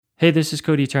Hey, this is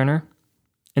Cody Turner.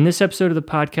 In this episode of the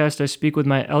podcast, I speak with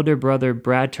my elder brother,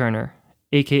 Brad Turner,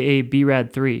 aka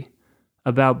BRAD3,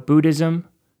 about Buddhism,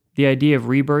 the idea of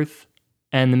rebirth,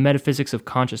 and the metaphysics of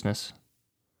consciousness.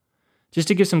 Just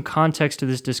to give some context to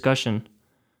this discussion,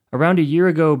 around a year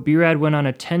ago, BRAD went on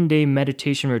a 10-day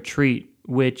meditation retreat,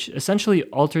 which essentially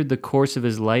altered the course of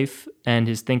his life and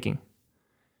his thinking.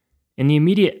 In the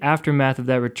immediate aftermath of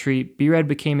that retreat, BRAD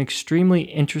became extremely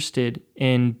interested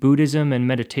in Buddhism and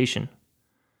meditation.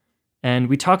 And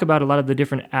we talk about a lot of the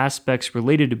different aspects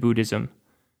related to Buddhism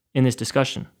in this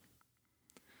discussion.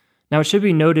 Now, it should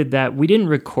be noted that we didn't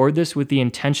record this with the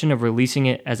intention of releasing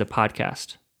it as a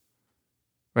podcast,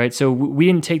 right? So we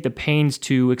didn't take the pains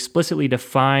to explicitly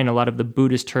define a lot of the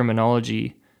Buddhist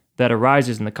terminology that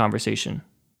arises in the conversation.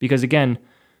 Because again,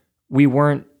 we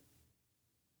weren't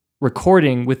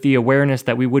recording with the awareness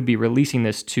that we would be releasing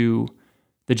this to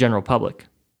the general public.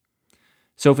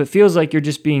 So if it feels like you're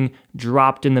just being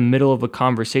dropped in the middle of a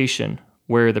conversation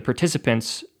where the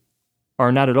participants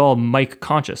are not at all mic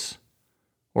conscious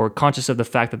or conscious of the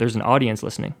fact that there's an audience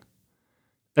listening,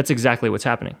 that's exactly what's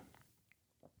happening.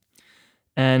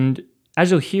 And as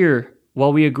you'll hear,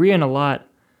 while we agree on a lot,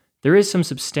 there is some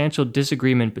substantial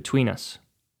disagreement between us.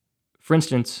 For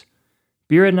instance,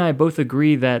 BRAD and I both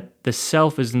agree that the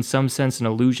self is in some sense an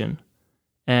illusion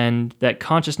and that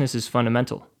consciousness is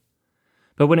fundamental.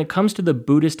 But when it comes to the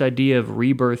Buddhist idea of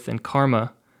rebirth and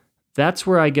karma, that's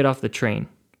where I get off the train.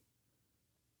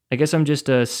 I guess I'm just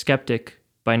a skeptic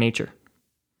by nature.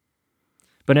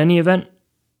 But in any event,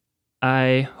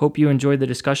 I hope you enjoyed the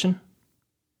discussion.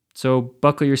 So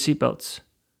buckle your seatbelts.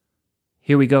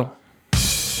 Here we go.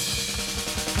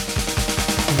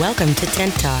 Welcome to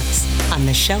Tent Talks on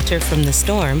the Shelter from the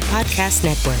Storm podcast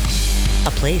network,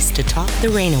 a place to talk the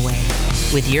rain away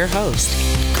with your host,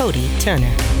 Cody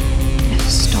Turner. There's a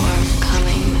storm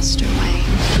coming, Mr. Wayne.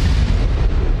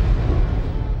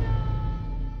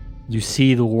 You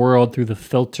see the world through the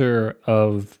filter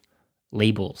of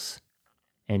labels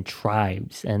and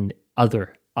tribes and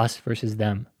other, us versus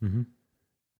them. Mm-hmm.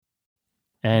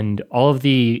 And all of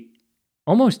the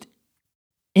almost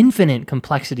infinite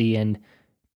complexity and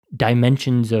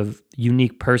dimensions of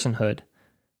unique personhood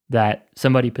that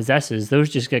somebody possesses, those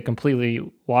just get completely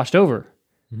washed over.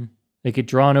 Mm-hmm. They get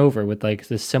drawn over with like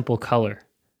this simple color.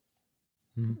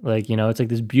 Mm-hmm. Like, you know, it's like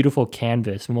this beautiful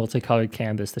canvas, multicolored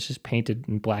canvas that's just painted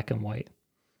in black and white.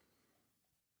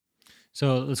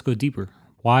 So let's go deeper.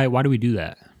 Why do we do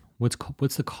that? What's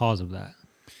the cause of that?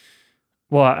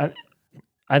 Well,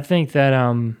 I think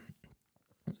that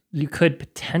you could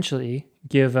potentially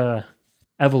give a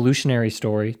evolutionary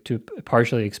story to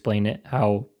partially explain it,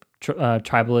 how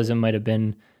tribalism might have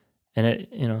been an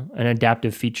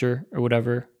adaptive feature or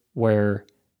whatever, where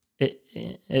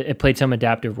it played some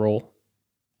adaptive role.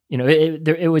 You know,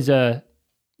 it's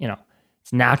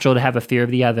natural to have a fear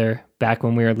of the other back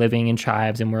when we were living in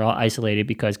tribes and we're all isolated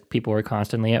because people were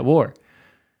constantly at war.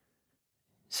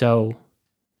 So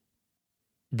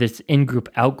this in-group,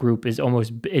 out-group is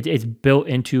almost, it's built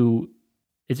into,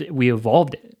 we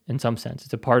evolved it in some sense.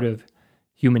 It's a part of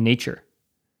human nature.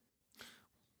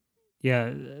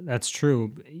 Yeah, that's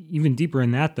true. Even deeper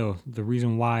in that, though, the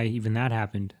reason why even that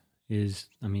happened is,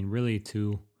 really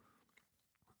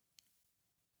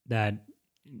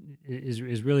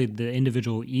the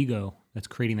individual ego that's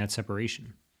creating that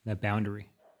separation, that boundary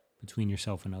between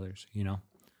yourself and others, you know?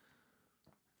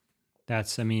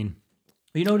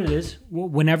 You know what it is?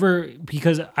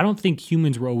 Because I don't think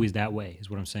humans were always that way, is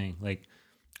what I'm saying. Like,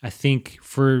 I think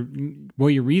for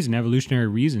evolutionary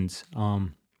reasons,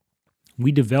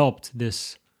 we developed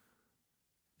this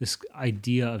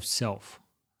idea of self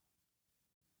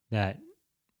that,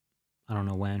 I don't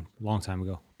know when, a long time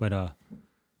ago, but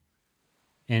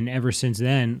and ever since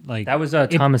then, like that was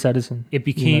Thomas Edison. It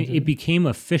became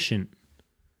efficient,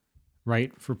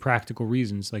 right, for practical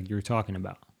reasons, like you were talking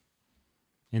about.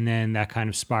 And then that kind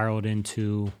of spiraled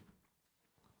into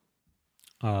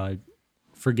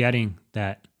forgetting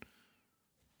that,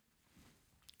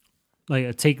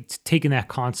 like taking that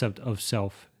concept of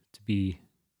self to be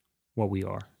what we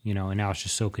are, you know, and now it's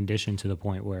just so conditioned to the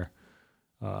point where,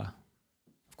 of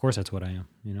course, that's what I am,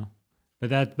 you know.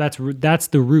 But that's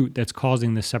the root that's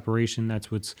causing the separation.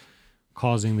 That's what's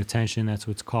causing the tension. That's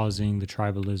what's causing the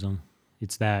tribalism.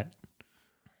 It's that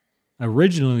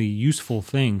originally useful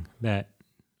thing that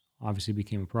obviously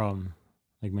became a problem,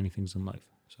 like many things in life.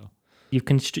 So you've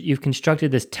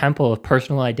constructed this temple of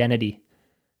personal identity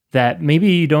that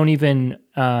maybe you don't even.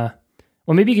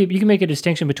 Maybe you can make a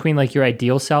distinction between like your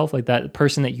ideal self, like that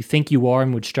person that you think you are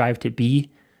and would strive to be.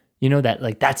 You know, that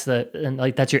like that's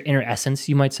your inner essence,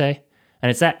 you might say, and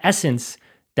it's that essence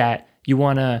that you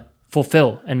want to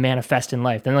fulfill and manifest in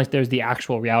life. Then like there's the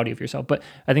actual reality of yourself. But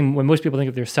I think when most people think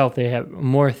of their self, they have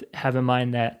in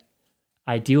mind that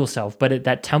ideal self, but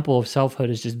that temple of selfhood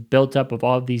is just built up of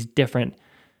all of these different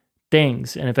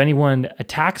things. And if anyone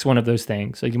attacks one of those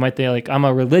things, like you might think like, I'm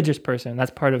a religious person,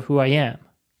 that's part of who I am,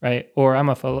 right? Or I'm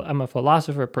a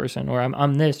philosopher person, or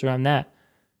I'm this or I'm that.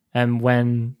 And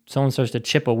when someone starts to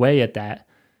chip away at that,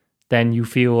 then you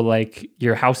feel like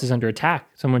your house is under attack.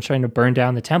 Someone's trying to burn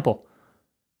down the temple,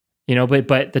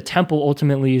 but the temple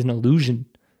ultimately is an illusion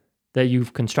that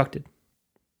you've constructed.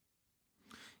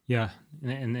 Yeah.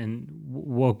 And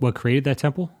what created that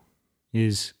temple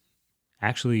is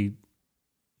actually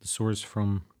the source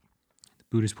from the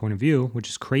Buddhist point of view, which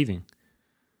is craving.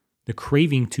 The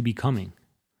craving to becoming,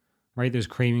 right? There's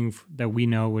craving that we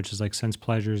know, which is like sense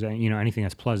pleasures and, anything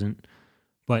that's pleasant.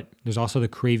 But there's also the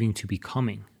craving to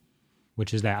becoming,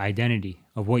 which is that identity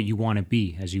of what you want to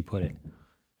be, as you put it.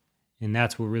 And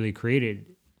that's what really created.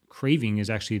 Craving is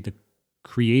actually the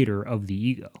creator of the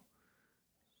ego.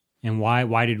 And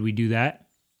why did we do that?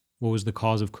 What was the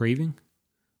cause of craving?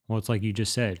 Well, it's like you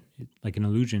just said, like an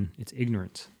illusion, it's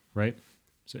ignorance, right?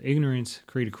 So ignorance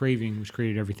created craving, which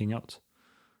created everything else.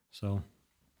 So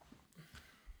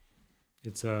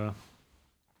it's and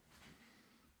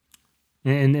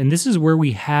this is where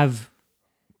we have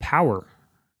power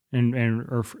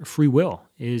or free will,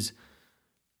 is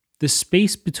the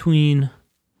space between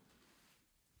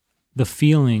the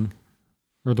feeling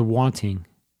or the wanting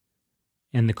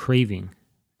and the craving.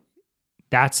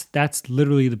 That's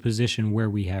literally the position where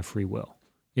we have free will.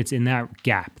 It's in that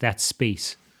gap, that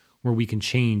space where we could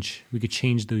change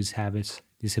those habits,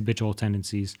 these habitual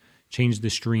tendencies, change the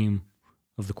stream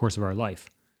of the course of our life,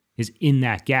 is in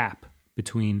that gap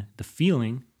between the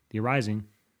feeling, the arising,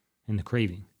 and the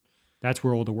craving. That's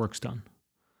where all the work's done.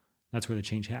 That's where the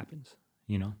change happens,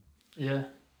 Yeah.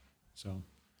 So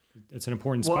it's an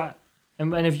important spot.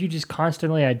 And if you just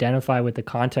constantly identify with the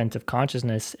content of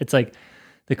consciousness, it's like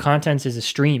the content is a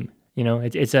stream,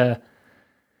 it's a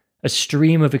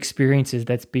stream of experiences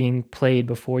that's being played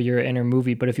before your inner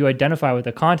movie. But if you identify with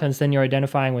the contents, then you're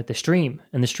identifying with the stream,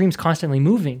 and the stream's constantly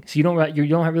moving. So you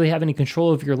don't really have any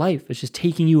control of your life. It's just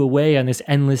taking you away on this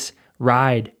endless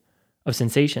ride of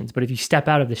sensations. But if you step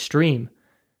out of the stream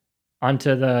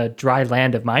onto the dry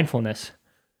land of mindfulness,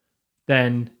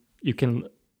 then you can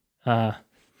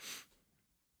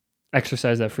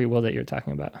exercise that free will that you're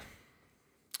talking about.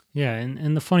 Yeah,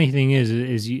 and the funny thing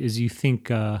is you think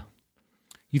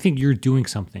you're doing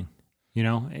something,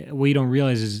 What you don't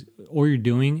realize is all you're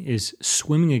doing is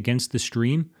swimming against the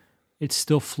stream. It's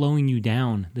still flowing you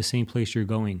down the same place you're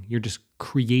going. You're just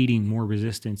creating more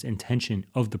resistance and tension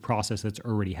of the process that's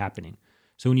already happening.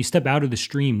 So when you step out of the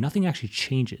stream, nothing actually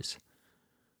changes.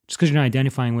 Just because you're not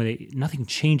identifying with it, nothing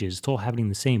changes. It's all happening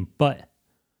the same, but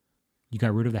you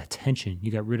got rid of that tension.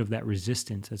 You got rid of that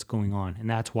resistance that's going on. And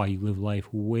that's why you live life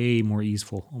way more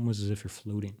easeful, almost as if you're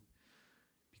floating.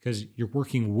 Because you're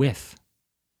working with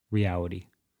reality,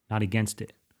 not against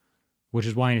it. Which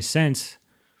is why, in a sense,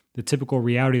 the typical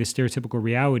reality, the stereotypical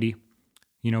reality,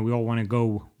 we all want to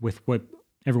go with what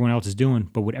everyone else is doing.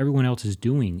 But what everyone else is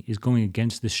doing is going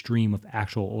against the stream of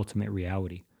actual ultimate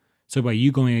reality. So by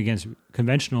you going against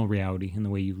conventional reality in the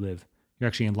way you live, you're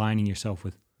actually aligning yourself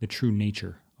with the true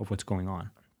nature of what's going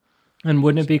on. And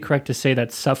wouldn't it be correct to say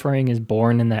that suffering is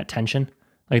born in that tension?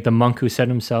 Like the monk who set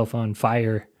himself on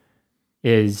fire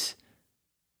is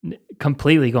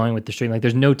completely going with the stream. Like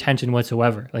there's no tension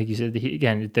whatsoever. Like you said,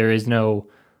 again, there is no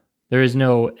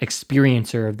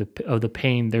experiencer of the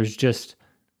pain. There's just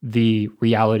the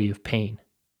reality of pain.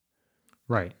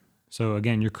 Right. So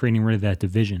again, you're creating rid of that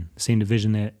division, the same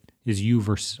division that is you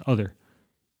versus other.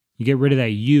 You get rid of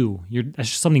that that's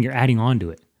just something you're adding on to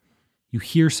it. You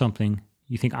hear something,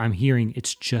 you think I'm hearing,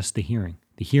 it's just the hearing.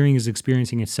 The hearing is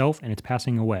experiencing itself and it's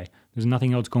passing away. There's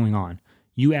nothing else going on.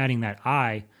 You adding that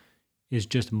I is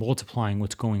just multiplying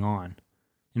what's going on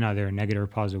in either a negative or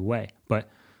positive way. But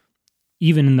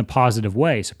even in the positive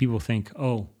way, so people think,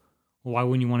 oh, well, why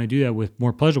wouldn't you want to do that with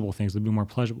more pleasurable things? They'll be more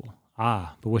pleasurable.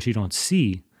 But what you don't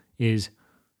see is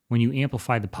when you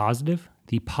amplify the positive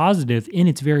in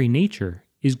its very nature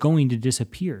is going to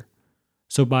disappear.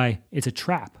 So it's a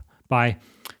trap. By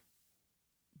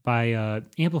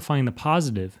amplifying the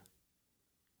positive,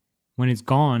 when it's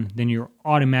gone, then you're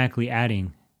automatically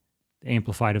adding the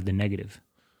amplified of the negative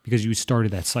because you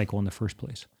started that cycle in the first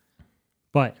place.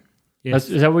 But is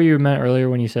that what you meant earlier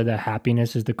when you said that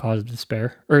happiness is the cause of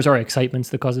despair? Or sorry, excitement's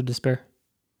the cause of despair?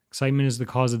 Excitement is the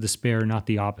cause of despair, not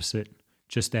the opposite.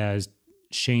 Just as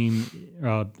shame,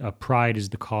 pride is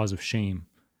the cause of shame.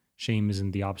 Shame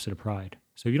isn't the opposite of pride.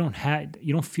 So if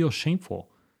you don't feel shameful,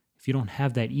 if you don't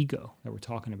have that ego that we're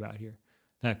talking about here,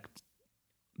 that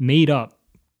made up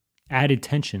added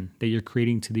tension that you're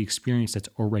creating to the experience that's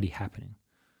already happening.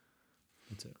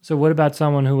 That's it. So what about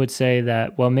someone who would say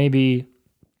that, well, maybe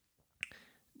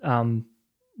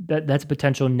that's a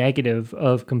potential negative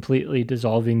of completely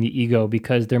dissolving the ego,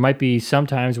 because there might be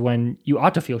sometimes when you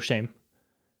ought to feel shame.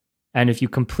 And if you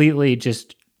completely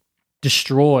just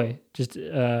destroy, just,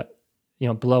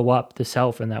 blow up the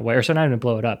self in that way, or so not even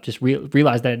blow it up, just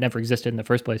realize that it never existed in the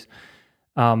first place.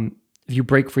 If you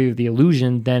break free of the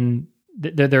illusion, then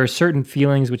there are certain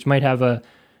feelings which might have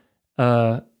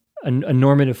a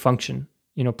normative function,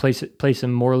 place a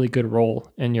morally good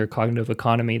role in your cognitive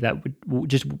economy that would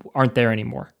just aren't there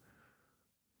anymore.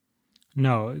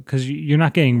 No, because you're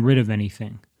not getting rid of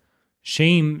anything.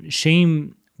 Shame.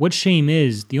 What shame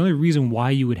is, the only reason why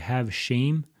you would have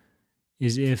shame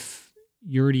is if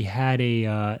you already had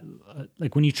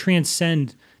like when you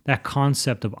transcend that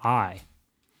concept of I,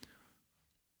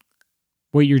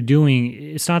 what you're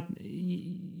doing,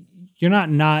 you're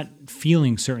not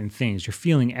feeling certain things. You're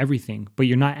feeling everything, but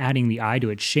you're not adding the I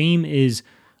to it. Shame is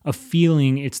a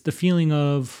feeling. It's the feeling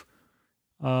of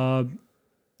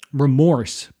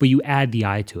remorse, but you add the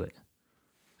I to it.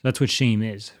 That's what shame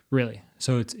is, really.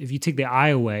 So if you take the I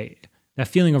away, that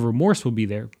feeling of remorse will be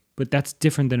there, but that's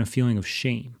different than a feeling of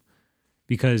shame.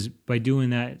 Because by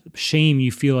doing that, shame,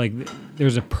 you feel like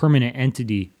there's a permanent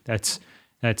entity that's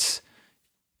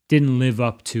didn't live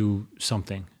up to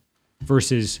something,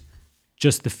 versus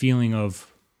just the feeling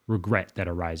of regret that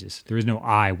arises. There is no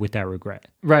I with that regret.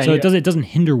 Right. So it doesn't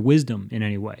hinder wisdom in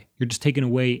any way. You're just taking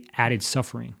away added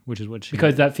suffering, which is what shame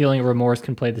Because that feeling of remorse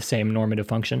can play the same normative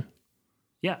function.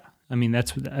 Yeah.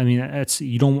 That's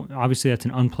you don't, obviously that's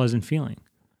an unpleasant feeling.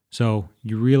 So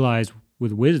you realize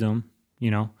with wisdom,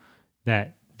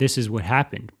 that this is what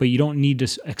happened, but you don't need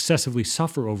to excessively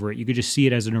suffer over it. You could just see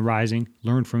it as an arising,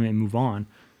 learn from it, and move on.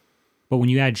 But when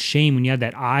you add shame, when you add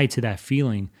that I to that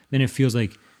feeling, then it feels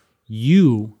like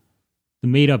you, the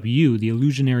made up you, the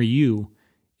illusionary you,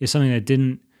 is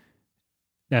something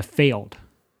that failed.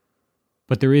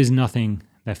 But there is nothing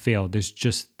that failed. There's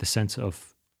just the sense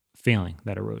of failing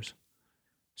that arose.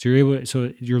 So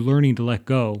you're learning to let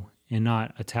go and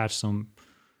not attach some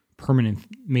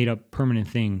made up permanent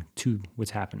thing to what's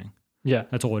happening. Yeah.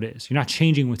 That's all it is. You're not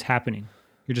changing what's happening.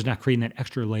 You're just not creating that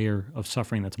extra layer of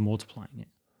suffering that's multiplying it.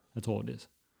 That's all it is.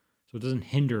 So it doesn't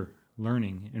hinder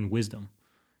learning and wisdom,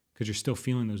 because you're still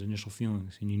feeling those initial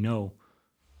feelings and you know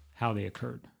how they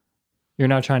occurred. You're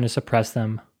not trying to suppress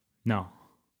them. No.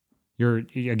 You're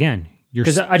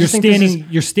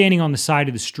standing on the side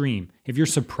of the stream. If you're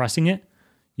suppressing it,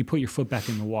 you put your foot back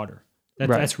in the water.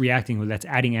 That's reacting, that's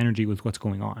adding energy with what's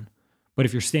going on. But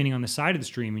if you're standing on the side of the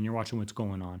stream and you're watching what's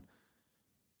going on,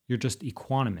 you're just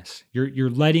equanimous. You're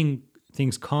letting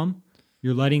things come,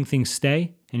 you're letting things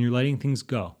stay, and you're letting things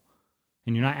go.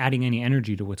 And you're not adding any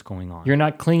energy to what's going on. You're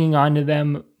not clinging on to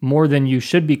them more than you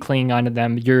should be clinging on to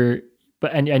them.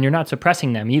 And you're not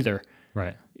suppressing them either.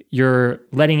 Right. You're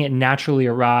letting it naturally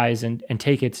arise and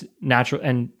take its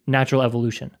natural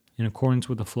evolution. In accordance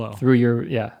with the flow. Through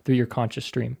your conscious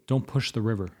stream. Don't push the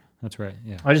river. That's right.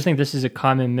 Yeah. I just think this is a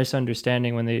common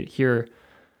misunderstanding when they hear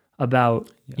about,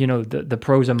 the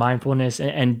pros of mindfulness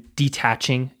and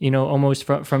detaching, almost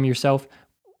from yourself.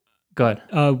 Good.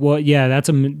 That's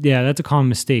a common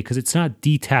mistake, because it's not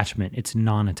detachment, it's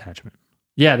non-attachment.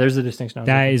 Yeah, there's a distinction.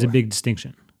 That is a big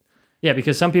distinction. Yeah,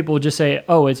 because some people just say,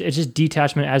 oh, it's just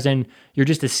detachment, as in you're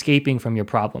just escaping from your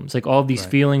problems. Like all of these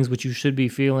feelings which you should be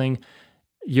feeling,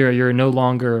 you're no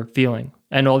longer feeling.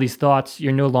 And all these thoughts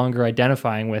you're no longer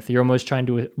identifying with. You're almost trying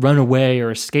to run away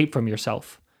or escape from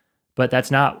yourself. But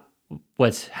that's not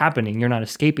what's happening. You're not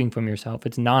escaping from yourself.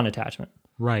 It's non-attachment.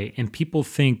 Right. And people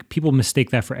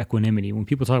mistake that for equanimity. When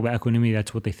people talk about equanimity,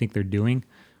 that's what they think they're doing.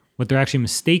 What they're actually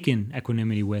mistaken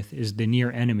equanimity with is the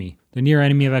near enemy. The near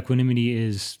enemy of equanimity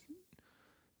is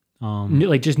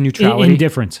like just neutrality.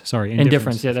 Indifference. Sorry.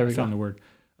 Indifference. Yeah, there we go. I found the word.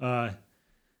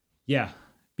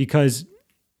 Because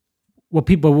what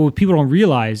people don't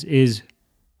realize is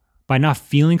by not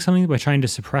feeling something, by trying to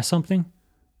suppress something,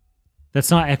 that's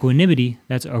not equanimity,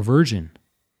 that's aversion.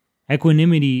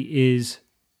 Equanimity is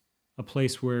a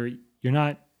place where you're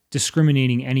not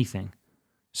discriminating anything.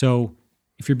 So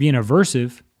if you're being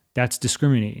aversive, that's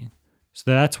discriminating.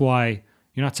 So that's why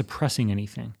you're not suppressing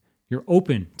anything. You're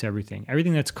open to everything.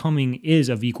 Everything that's coming is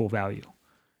of equal value.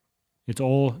 It's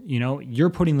all, you're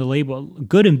putting the label.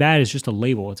 Good and bad is just a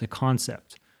label. It's a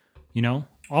concept.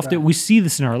 Often we see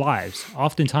this in our lives.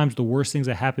 Oftentimes the worst things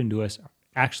that happen to us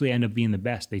actually end up being the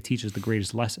best. They teach us the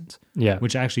greatest lessons. Yeah.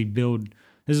 Which actually build.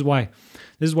 This is why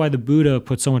the Buddha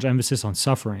put so much emphasis on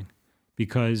suffering,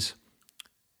 because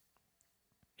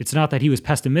it's not that he was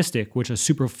pessimistic, which a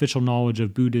superficial knowledge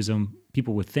of Buddhism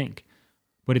people would think,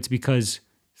 but it's because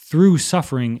through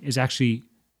suffering is actually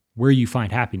where you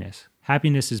find happiness.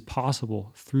 Happiness is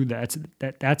possible through that.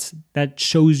 That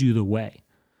shows you the way.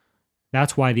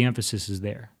 That's why the emphasis is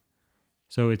there.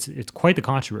 So it's quite the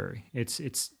contrary. It's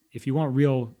if you want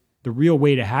the real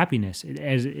way to happiness,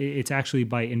 it's actually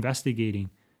by investigating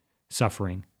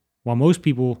suffering. While most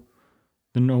people,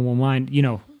 the normal mind,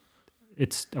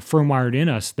 it's firm wired in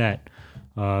us that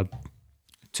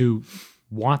to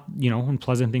want, when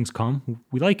pleasant things come,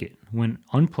 we like it. When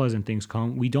unpleasant things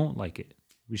come, we don't like it.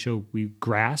 We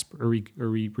grasp or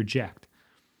we reject.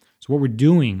 So what we're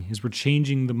doing is we're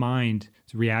changing the mind's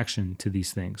reaction to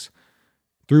these things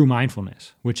through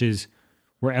mindfulness, which is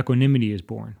where equanimity is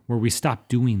born, where we stop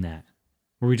doing that,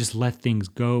 where we just let things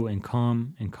go and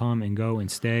come and go and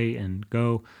stay and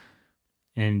go.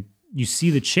 And you see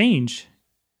the change,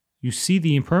 you see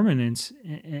the impermanence,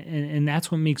 and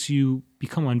that's what makes you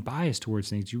become unbiased towards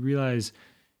things. You realize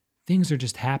things are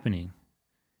just happening.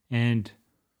 And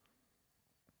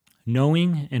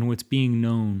knowing and what's being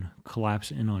known collapse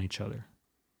in on each other.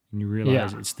 And you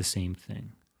realize it's the same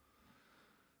thing.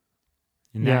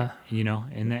 And that,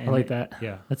 I like that.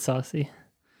 Yeah. That's saucy.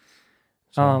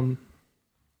 So,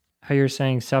 How you're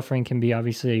saying suffering can be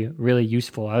obviously really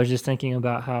useful. I was just thinking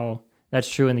about how that's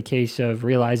true in the case of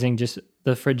realizing just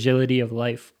the fragility of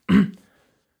life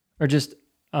or just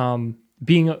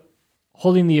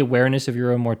holding the awareness of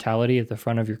your own mortality at the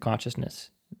front of your consciousness,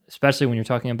 especially when you're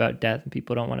talking about death and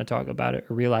people don't want to talk about it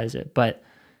or realize it. But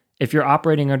if you're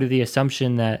operating under the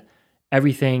assumption that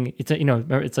everything, it's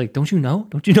like, don't you know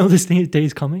this day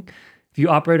is coming? If you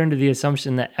operate under the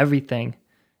assumption that everything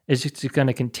is just going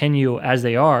to continue as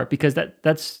they are, because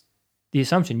that's the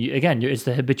assumption. It's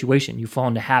the habituation. You fall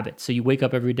into habits. So you wake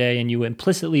up every day and you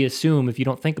implicitly assume, if you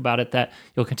don't think about it, that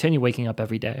you'll continue waking up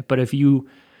every day. But if you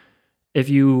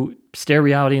stare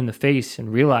reality in the face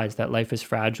and realize that life is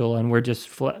fragile and we're just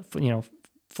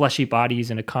fleshy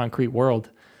bodies in a concrete world,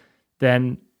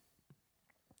 then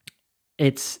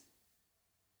it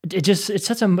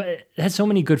has so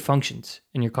many good functions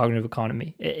in your cognitive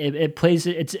economy. It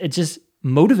just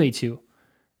motivates you.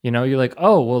 You're like,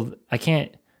 oh well,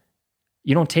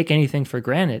 you don't take anything for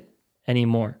granted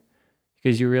anymore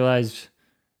because you realize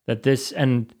that this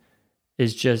end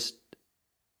is just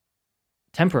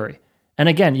temporary. And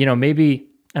again, maybe,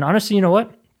 and honestly, you know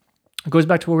what? It goes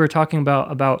back to what we were talking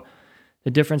about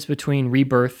the difference between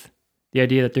rebirth, the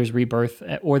idea that there's rebirth,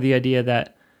 or the idea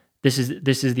that this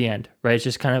is the end, right? It's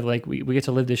just kind of like we get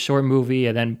to live this short movie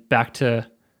and then back to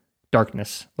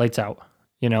darkness, lights out,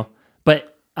 But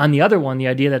on the other one, the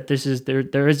idea that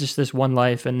there is just this one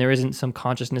life and there isn't some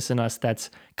consciousness in us that's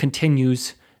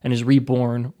continues and is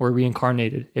reborn or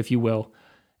reincarnated, if you will,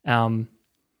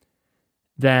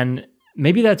 then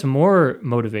maybe that's more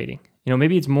motivating.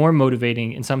 Maybe it's more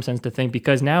motivating in some sense to think,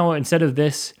 because now instead of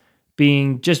this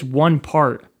being just one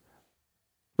part,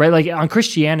 right? Like on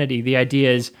Christianity, the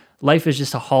idea is life is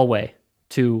just a hallway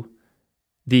to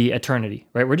the eternity,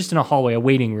 right? We're just in a hallway, a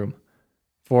waiting room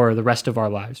for the rest of our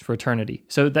lives, for eternity.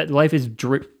 So that life is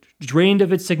drained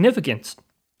of its significance.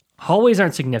 Hallways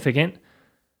aren't significant.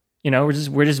 We're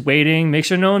just waiting. Make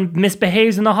sure no one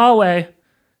misbehaves in the hallway.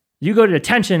 You go to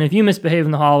detention if you misbehave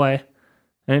in the hallway.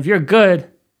 And if you're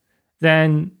good,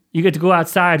 then you get to go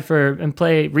outside and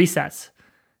play recess,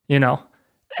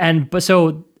 But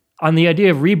so on the idea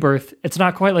of rebirth, it's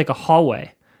not quite like a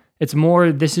hallway. It's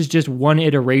more, this is just one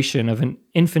iteration of an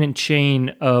infinite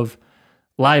chain of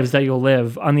lives that you'll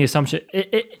live on the assumption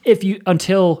if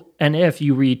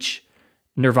you reach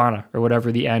nirvana or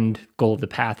whatever the end goal of the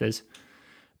path is.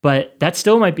 But that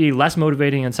still might be less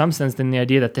motivating in some sense than the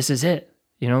idea that this is it.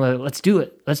 Let's do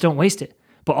it. Let's don't waste it.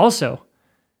 But also,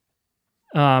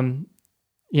 I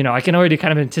can already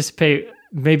kind of anticipate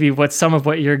maybe what some of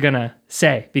what you're gonna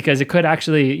say, because it could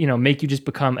actually, make you just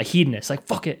become a hedonist. Like,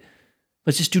 fuck it.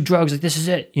 Let's just do drugs. Like, this is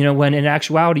it. When in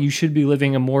actuality, you should be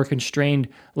living a more constrained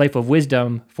life of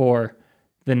wisdom for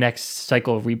the next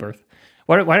cycle of rebirth.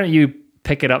 Why don't you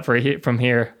pick it up from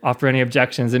here, offer any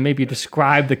objections, and maybe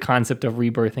describe the concept of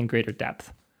rebirth in greater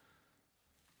depth?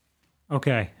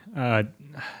 Okay.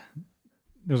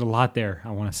 There's a lot there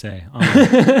I want to say.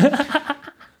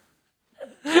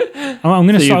 I'm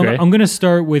going to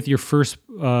start with your first,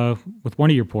 with one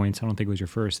of your points. I don't think it was your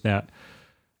first, that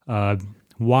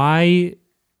why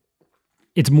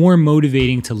it's more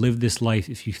motivating to live this life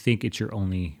if you think it's your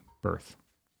only birth.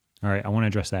 All right, I want to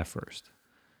address that first.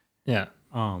 Yeah.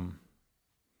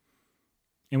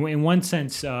 In one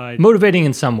sense, motivating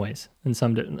in some ways, in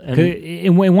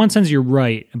one sense, you're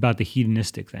right about the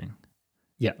hedonistic thing.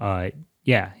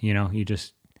 Yeah, you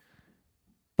just,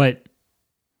 but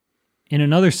in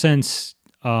another sense,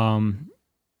 you're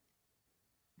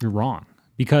wrong,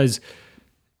 because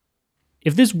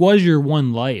if this was your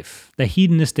one life, the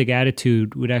hedonistic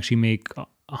attitude would actually make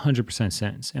 100%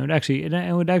 sense. And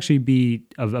it would actually be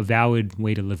a valid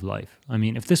way to live life. I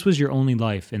mean, if this was your only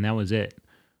life and that was it,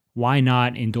 why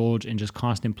not indulge in just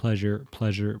constant pleasure?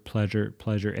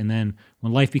 And then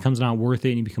when life becomes not worth it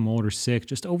and you become old or sick,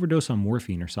 just overdose on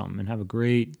morphine or something and have a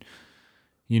great,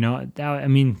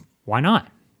 why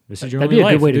not? This is your That'd only be a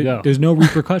life. good way to go. There's no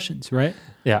repercussions, right?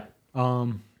 Yeah.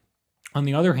 On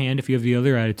the other hand, if you have the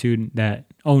other attitude that,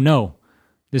 oh no,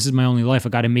 this is my only life, I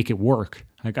got to make it work.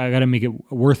 Like, I got to make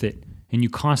it worth it. And you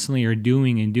constantly are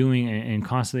doing and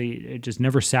constantly just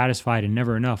never satisfied and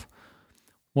never enough.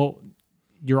 Well,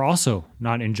 you're also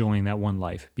not enjoying that one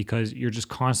life because you're just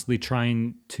constantly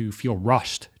trying to feel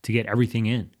rushed to get everything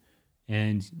in.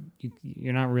 And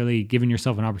you're not really giving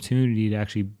yourself an opportunity to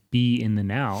actually be in the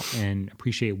now and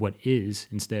appreciate what is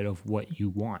instead of what you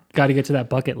want. Got to get to that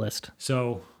bucket list.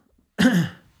 So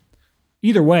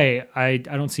either way, I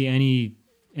don't see any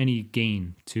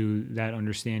gain to that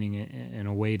understanding in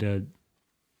a way to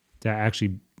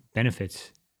actually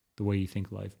benefit the way you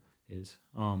think life is.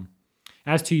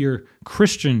 As to your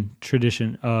Christian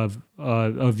tradition of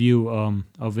view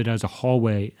of it as a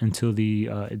hallway until the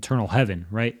eternal heaven,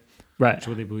 right? Right. That's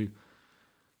what they believe.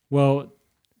 Well,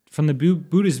 from the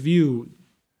Buddhist view,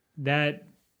 that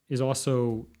is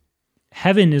also,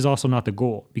 heaven is also not the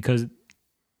goal, because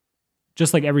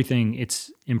just like everything,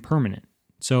 it's impermanent.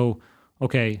 So,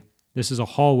 okay, this is a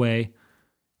hallway,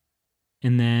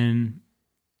 and then,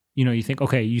 you think,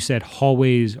 okay, you said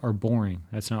hallways are boring.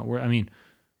 That's not where,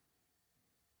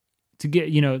 to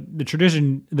get,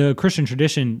 the Christian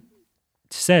tradition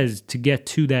says to get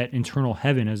to that eternal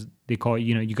heaven, as they call it,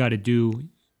 you got to do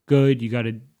good, you got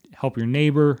to help your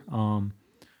neighbor,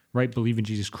 right? Believe in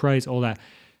Jesus Christ, all that.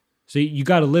 So you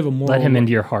got to live a moral. Let him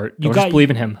into your heart. Don't just believe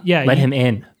in him. Yeah, let him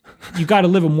in. You got to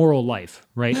live a moral life,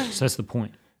 right? So that's the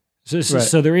point.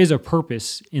 So there is a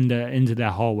purpose into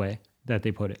that hallway that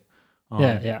they put it.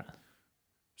 Yeah.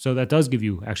 So that does give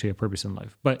you actually a purpose in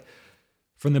life. But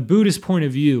from the Buddhist point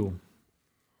of view,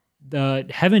 the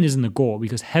heaven isn't the goal,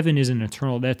 because heaven isn't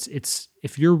eternal.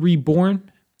 If you're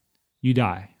reborn, you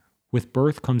die. With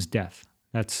birth comes death.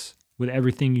 That's with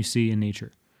everything you see in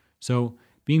nature. So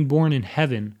being born in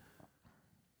heaven,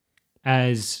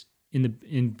 as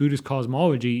in Buddhist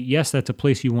cosmology, yes, that's a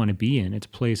place you want to be in. It's a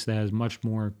place that has much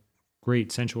more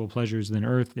great sensual pleasures than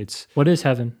earth. What is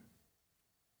heaven?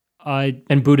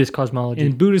 In Buddhist cosmology.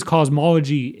 In Buddhist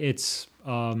cosmology, it's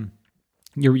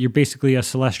you're basically a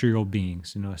celestial being.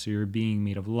 So you're a being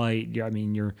made of light.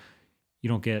 You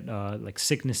don't get like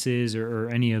sicknesses or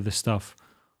any of the stuff.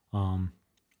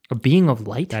 A being of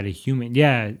light? That a human,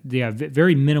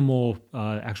 very minimal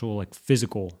actual like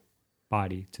physical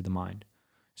body to the mind.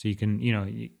 So you can,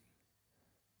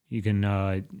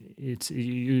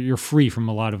 you're free from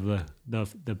a lot of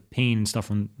the pain and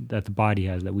stuff that the body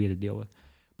has that we had to deal with.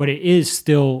 But it is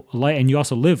still light, and you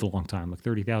also live a long time, like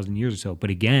 30,000 years or so. But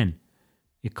again,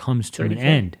 it comes to an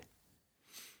end.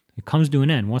 It comes to an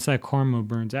end once that karma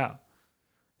burns out.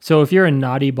 So if you're a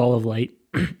naughty ball of light,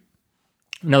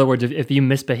 in other words, if you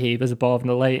misbehave as a ball of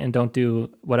the light and don't do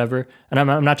whatever, and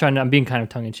I'm being kind of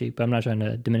tongue in cheek, but I'm not trying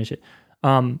to diminish it.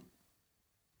 Can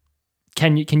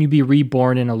you be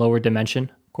reborn in a lower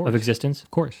dimension of existence?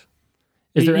 Of course.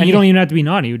 Is there you don't even have to be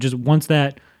naughty. Just once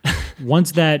that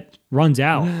runs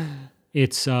out,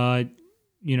 it's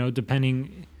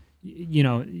depending,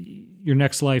 your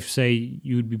next life, say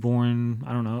you would be born,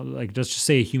 I don't know, like just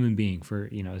say a human being for,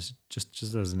 just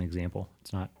as an example.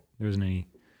 There isn't any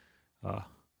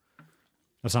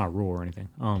that's not a rule or anything.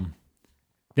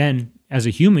 Then as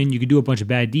a human, you could do a bunch of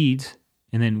bad deeds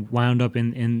and then wound up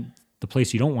in the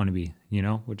place you don't want to be,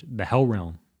 which the hell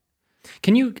realm.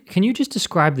 Can you just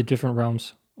describe the different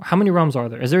realms? How many realms are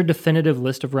there? Is there a definitive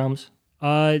list of realms?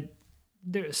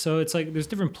 So it's like there's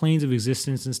different planes of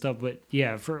existence and stuff, but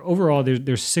yeah, for overall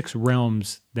there's 6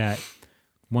 realms that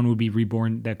one would be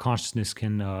reborn, that consciousness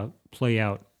can play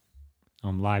out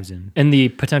lives in. In the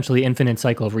potentially infinite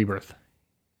cycle of rebirth.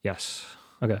 Yes.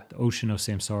 Okay. The ocean of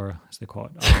samsara, as they call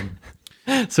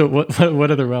it. So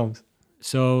what are the realms?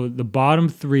 So the bottom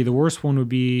 3, the worst one would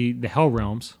be the hell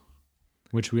realms,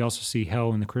 which we also see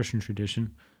hell in the Christian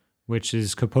tradition, which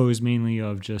is composed mainly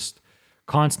of just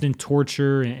constant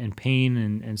torture and pain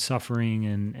and suffering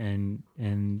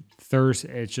and thirst.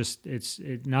 It's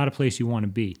not a place you want to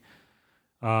be.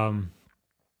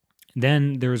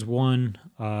 Then there's one,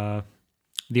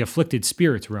 the afflicted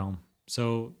spirits realm.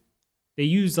 So they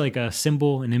use like a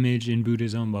symbol, an image in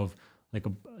Buddhism of like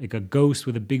a ghost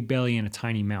with a big belly and a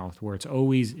tiny mouth, where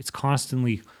it's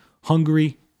constantly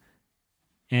hungry,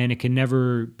 and it can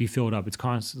never be filled up. It's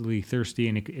constantly thirsty,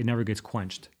 and it never gets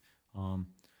quenched.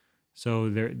 So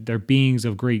they're beings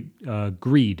of great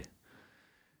greed.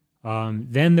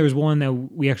 Then there's one that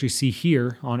we actually see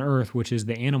here on Earth, which is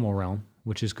the animal realm,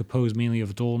 which is composed mainly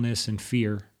of dullness and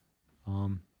fear.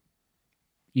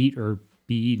 Eat or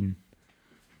be eaten.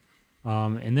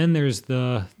 And then there's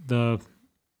the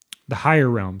higher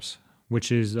realms,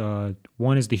 which is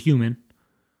one is the human,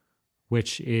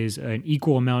 which is an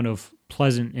equal amount of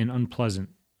pleasant and unpleasant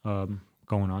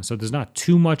going on. So there's not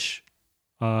too much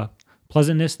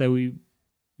pleasantness that we're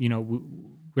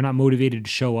not motivated to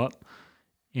show up,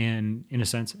 and in a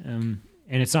sense, and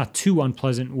it's not too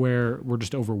unpleasant where we're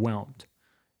just overwhelmed.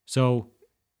 So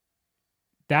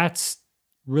that's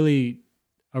really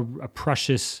a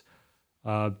precious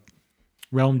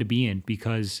realm to be in,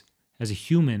 because as a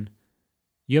human,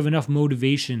 you have enough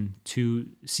motivation to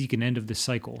seek an end of this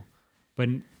cycle, but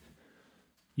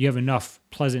you have enough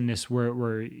pleasantness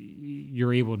where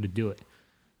you're able to do it.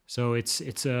 So it's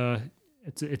a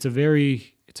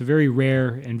very rare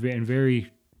and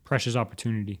very precious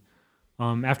opportunity.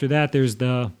 After that, there's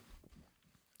the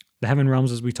heaven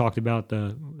realms, as we talked about,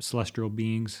 the celestial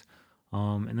beings,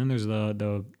 and then there's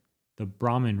the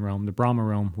Brahman realm, the Brahma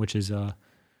realm, which is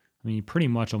pretty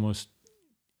much almost,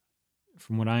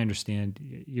 from what I understand,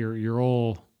 your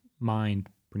whole mind,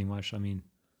 pretty much. I mean,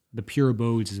 the pure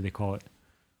abodes, as they call it,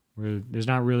 where there's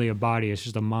not really a body; it's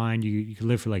just a mind. You can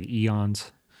live for like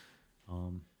eons.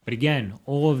 But again,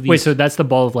 all of these. Wait, so that's the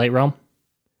ball of light realm?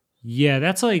 Yeah,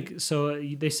 that's like, so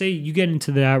they say you get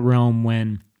into that realm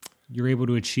when you're able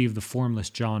to achieve the formless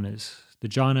jhanas. The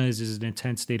jhanas is an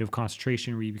intense state of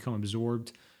concentration where you become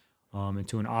absorbed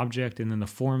into an object, and then the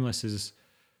formless is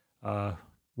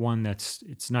one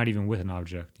it's not even with an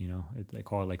object. They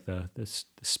call it like the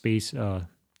space of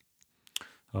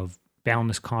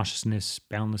boundless consciousness,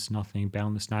 boundless nothing,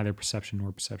 boundless neither perception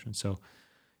nor perception. So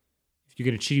if you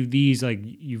can achieve these, like,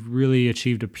 you've really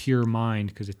achieved a pure mind,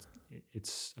 because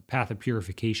it's a path of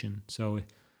purification. So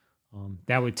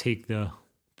that would take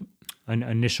an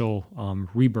initial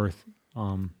rebirth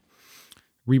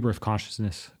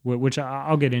consciousness, which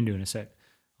I'll get into in a sec.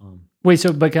 Wait,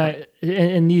 so but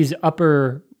in these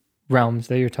upper realms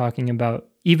that you're talking about,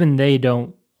 even they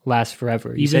don't last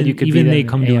forever. You said you could even be they in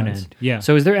come to an aeons. end. Yeah.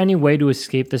 So is there any way to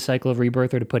escape the cycle of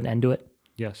rebirth or to put an end to it?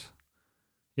 Yes.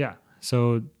 Yeah.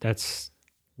 So that's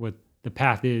what the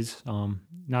path is.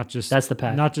 Not just That's the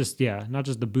path. Not just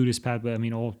the Buddhist path, but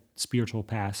all spiritual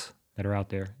paths that are out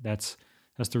there. That's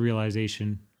the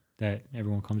realization that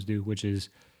everyone comes to, which is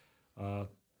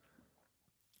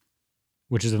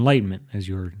enlightenment, as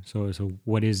you heard. So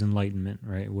what is enlightenment,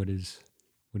 right? What is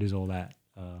all that?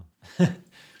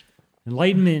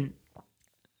 Enlightenment.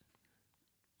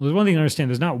 Well, there's one thing to understand.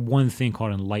 There's not one thing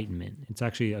called enlightenment. It's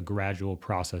actually a gradual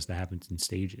process that happens in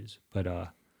stages. But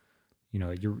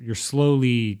you're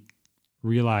slowly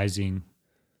realizing,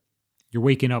 you're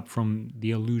waking up from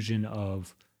the illusion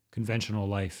of conventional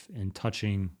life and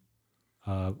touching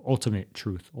ultimate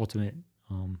truth, ultimate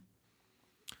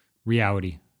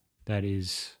reality. That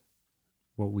is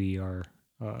what we are,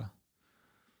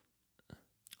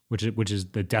 which is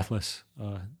the deathless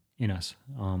in us.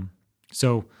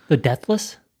 So The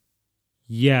deathless?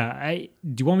 yeah,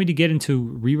 do you want me to get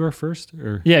into rebirth first,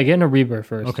 or Yeah, get into rebirth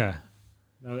first. okay?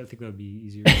 I think that would be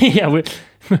easier. Yeah,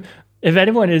 if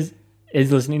anyone is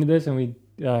listening to this and we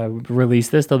release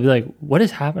this, they'll be like, "What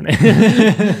is happening?"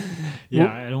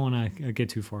 Yeah, I don't want to get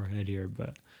too far ahead here,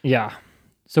 but Yeah.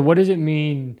 So what does it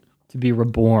mean to be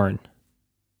reborn?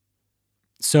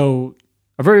 so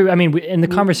In the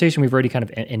conversation, we've already kind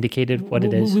of indicated what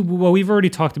it is. Well, we've already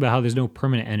talked about how there's no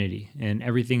permanent entity, and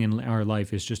everything in our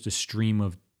life is just a stream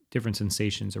of different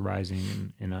sensations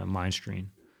arising in a mind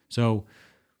stream. So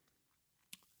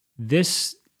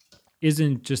this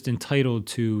isn't just entitled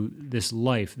to this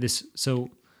life. The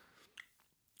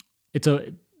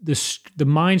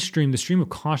mind stream, the stream of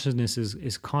consciousness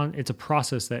it's a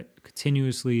process that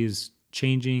continuously is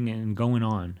changing and going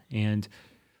on. And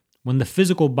when the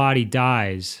physical body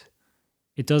dies,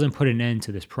 it doesn't put an end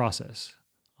to this process.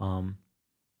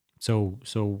 So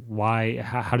why?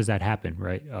 How does that happen,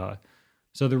 right?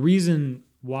 So the reason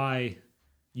why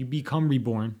you become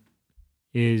reborn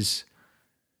is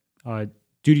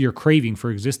due to your craving for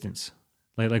existence.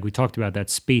 Like we talked about, that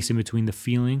space in between the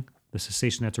feeling, the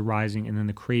sensation that's arising, and then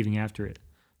the craving after it.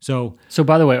 So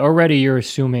by the way, already you're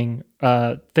assuming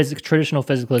traditional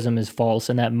physicalism is false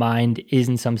and that mind is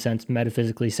in some sense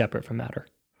metaphysically separate from matter.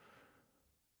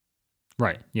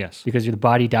 Right. Yes. because the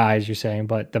body dies, you're saying,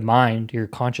 but the mind, your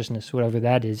consciousness, whatever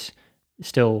that is,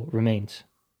 still remains.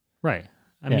 Right.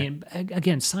 I Yeah. mean,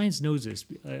 again, science knows this.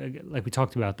 Like we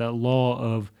talked about, that law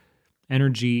of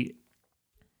energy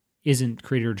isn't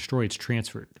created or destroyed; it's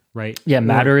transferred. Right. Yeah,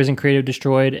 matter isn't created or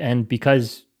destroyed, and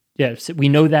because we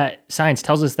know that science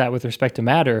tells us that with respect to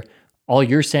matter. All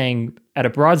you're saying at a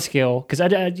broad scale, because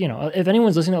if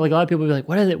anyone's listening, like a lot of people will be like,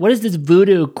 "What is it? What is this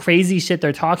voodoo crazy shit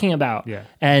they're talking about?" Yeah.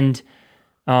 And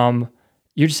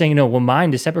you're just saying, no, well,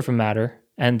 mind is separate from matter,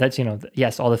 and that's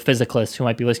yes, all the physicalists who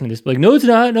might be listening to this, be like, no,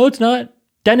 it's not.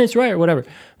 Dennis right or whatever,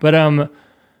 but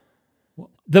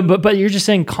but you're just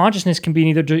saying consciousness can be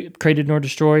neither created nor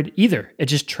destroyed either. It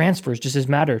just transfers, just as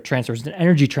matter transfers, and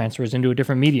energy transfers into a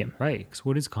different medium. Right. Because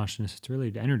what is consciousness? It's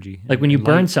really energy. Like when you And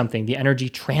burn light. something, the energy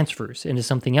transfers into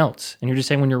something else. And you're just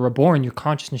saying when you're reborn, your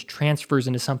consciousness transfers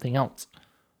into something else.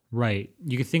 Right.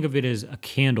 You can think of it as a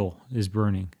candle is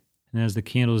burning, and as the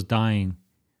candle is dying,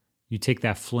 you take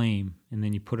that flame and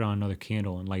then you put it on another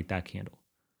candle and light that candle.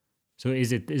 So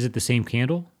is it the same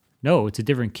candle? No, it's a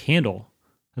different candle.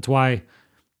 That's why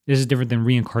this is different than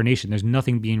reincarnation. There's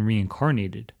nothing being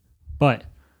reincarnated, but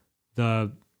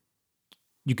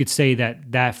you could say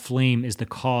that flame is the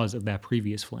cause of that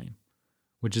previous flame,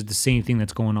 which is the same thing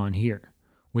that's going on here,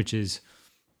 which is,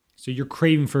 so you're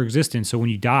craving for existence. So when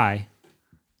you die,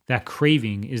 that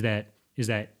craving is that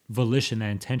volition, that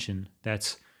intention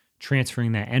that's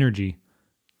transferring that energy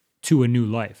to a new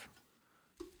life.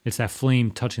 It's that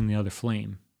flame touching the other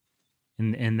flame.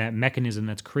 And that mechanism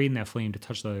that's creating that flame to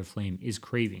touch the other flame is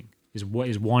craving, is what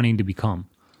is wanting to become.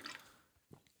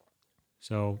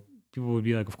 So people would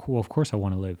be like, well, of course I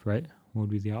want to live, right? What would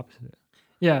be the opposite?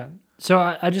 Yeah. So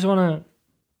I just want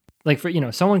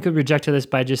to, someone could reject to this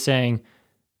by just saying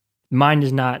mind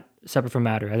is not separate from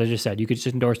matter. As I just said, you could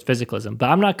just endorse physicalism, but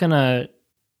I'm not gonna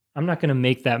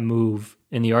make that move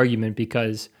in the argument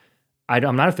because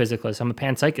I'm not a physicalist. I'm a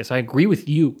panpsychist. I agree with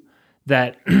you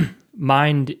that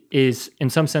mind is in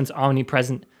some sense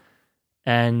omnipresent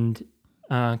and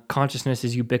consciousness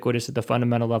is ubiquitous at the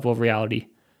fundamental level of reality,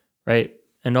 right?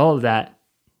 And all of that.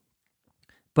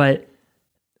 But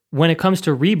when it comes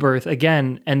to rebirth,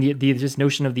 again, and this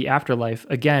notion of the afterlife,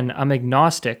 again, I'm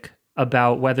agnostic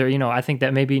about whether, I think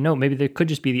that maybe there could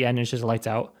just be the end and it's just lights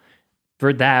out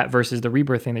for that versus the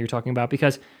rebirth thing that you're talking about.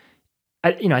 Because,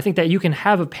 I think that you can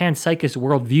have a panpsychist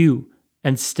worldview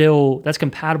and still that's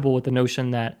compatible with the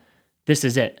notion that this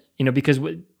is it, because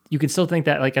you can still think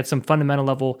that like at some fundamental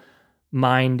level,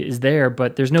 mind is there,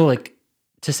 but there's no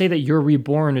to say that you're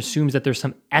reborn assumes that there's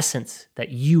some essence that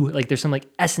there's some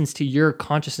essence to your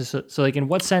consciousness. So in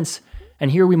what sense,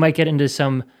 and here we might get into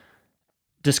some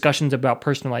discussions about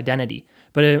personal identity,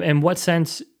 but in what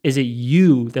sense is it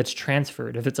you that's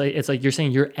transferred? If it's like you're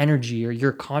saying your energy or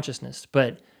your consciousness,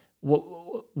 but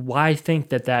why think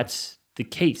that that's the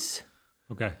case?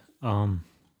 Okay.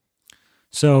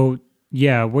 So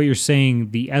yeah, what you're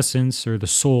saying, the essence or the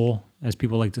soul, as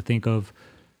people like to think of,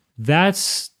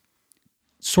 that's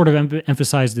sort of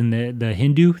emphasized in the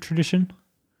Hindu tradition,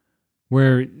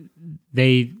 where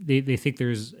they think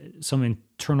there's some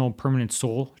internal permanent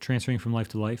soul transferring from life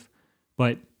to life.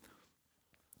 But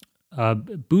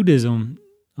Buddhism,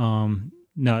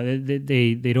 no,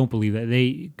 they don't believe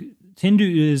that.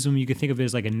 Hinduism, you can think of it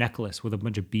as like a necklace with a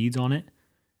bunch of beads on it,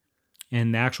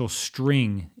 and the actual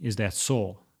string is that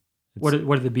soul. What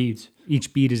are the beads?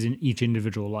 Each bead is in each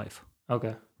individual life.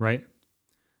 Okay. Right?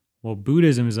 Well,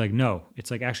 Buddhism is like, no, it's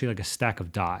like actually like a stack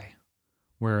of die,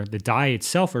 where the die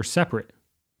itself are separate,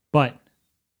 but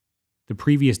the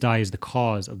previous die is the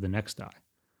cause of the next die.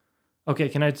 Okay,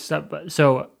 can I stop?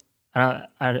 So,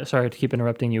 I'm sorry to keep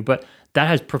interrupting you, but that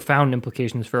has profound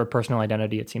implications for a personal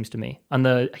identity, it seems to me. On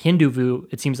the Hindu view,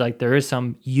 it seems like there is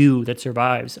some you that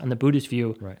survives. On the Buddhist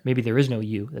view, Right. Maybe there is no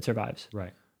you that survives.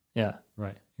 Right. Yeah.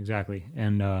 Right. Exactly.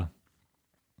 And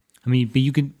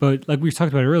but like we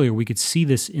talked about earlier, we could see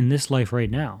this in this life right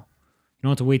now. You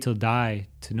don't have to wait till die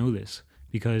to know this,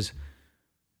 because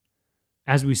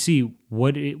as we see,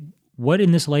 what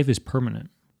in this life is permanent.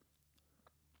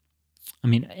 I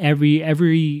mean,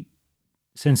 every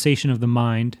sensation of the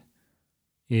mind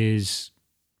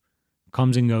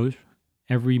comes and goes.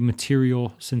 Every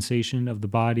material sensation of the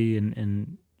body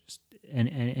and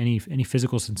any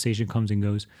physical sensation comes and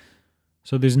goes.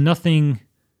 So there's nothing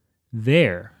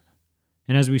there.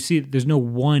 And as we see, there's no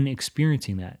one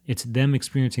experiencing that. It's them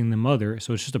experiencing the mother.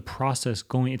 So it's just a process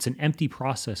going. It's an empty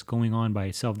process going on by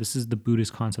itself. This is the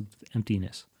Buddhist concept of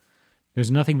emptiness.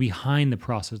 There's nothing behind the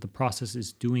process. The process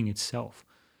is doing itself.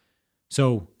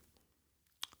 So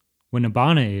when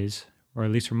Nibbana is, or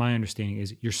at least from my understanding,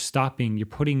 is you're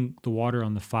putting the water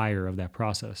on the fire of that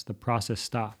process. The process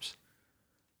stops.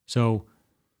 So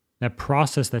that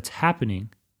process that's happening,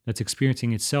 that's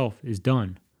experiencing itself, is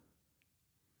done.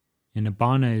 And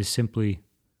Nibbana is simply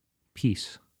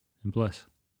peace and bliss.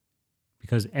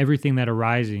 Because everything that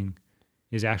arising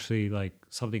is actually like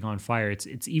something on fire.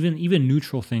 It's even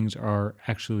neutral things are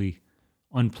actually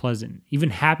unpleasant. Even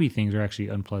happy things are actually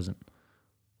unpleasant,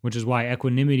 which is why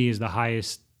equanimity is the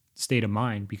highest state of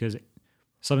mind, because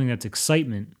something that's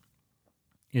excitement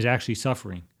is actually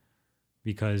suffering,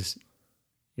 because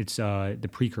it's the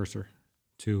precursor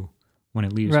to when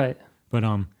it leaves. Right.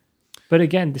 But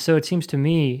again, so it seems to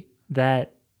me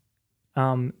that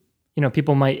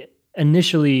people might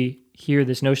initially hear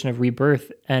this notion of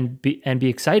rebirth and be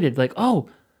excited, like, oh,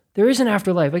 there is an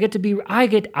afterlife. I get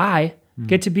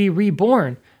to be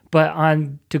reborn. But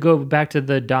to go back to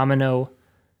the domino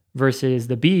versus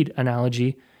the bead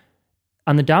analogy,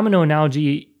 on the domino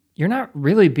analogy, you're not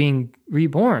really being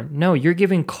reborn. No, you're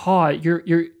giving cause.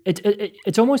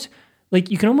 It's almost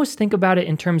like you can almost think about it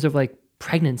in terms of like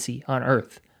pregnancy on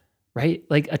Earth, right?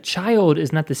 Like a child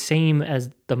is not the same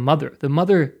as the mother. The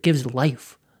mother gives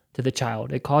life to the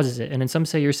child. It causes it. And in some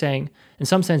sense,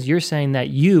 you're saying that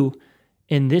you,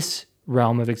 in this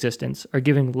realm of existence, are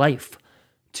giving life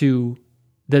to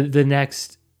the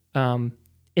next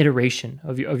iteration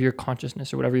of your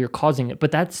consciousness or whatever you're causing it.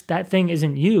 But that thing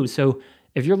isn't you. So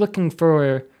if you're looking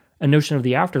for a notion of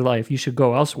the afterlife, you should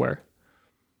go elsewhere.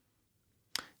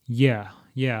 Yeah.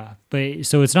 But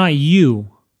so it's not you,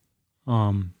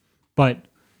 but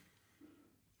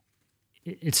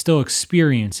it's still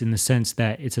experience in the sense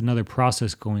that it's another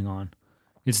process going on.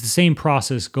 It's the same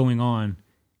process going on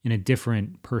in a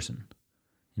different person,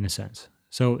 in a sense.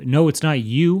 So no, it's not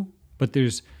you, but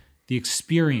there's the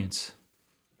experience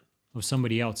of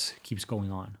somebody else keeps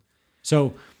going on.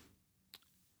 So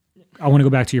I want to go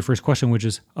back to your first question, which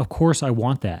is, of course I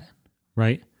want that,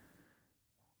 right?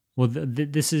 Well,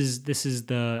 this is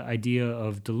the idea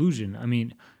of delusion. I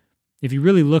mean, if you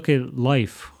really look at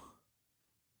life,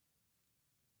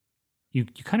 you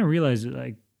kind of realize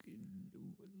like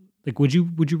would you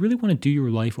really want to do your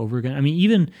life over again? I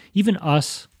mean, even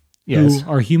us, yes,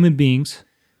 who are human beings,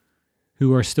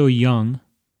 who are still young,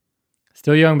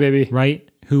 baby, right?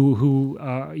 Who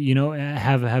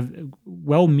have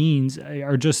well means,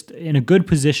 are just in a good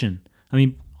position. I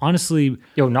mean, honestly,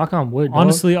 knock on wood.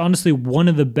 Honestly, one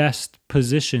of the best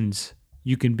positions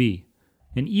you can be,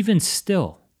 and even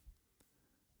still,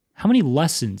 how many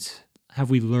lessons have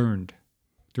we learned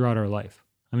throughout our life?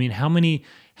 I mean, how many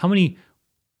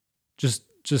just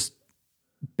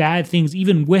bad things,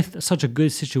 even with such a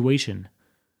good situation,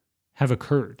 have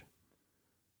occurred?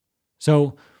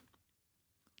 So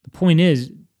the point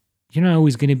is, you're not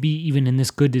always going to be even in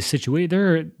this good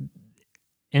situation.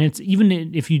 And it's even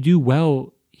if you do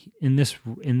well in this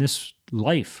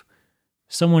life,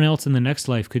 someone else in the next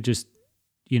life could just,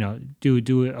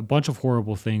 do a bunch of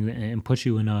horrible things and put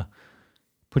you in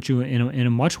a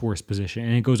much worse position,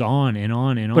 and it goes on and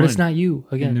on and on. But it's not you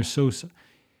again. And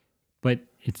but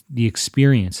it's the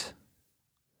experience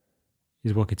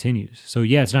is what continues. So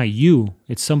yeah, it's not you,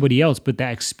 it's somebody else, but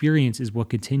that experience is what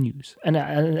continues.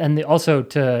 And also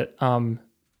to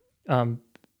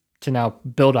now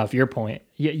build off your point,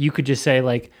 you could just say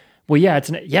like, well, yeah,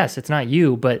 it's not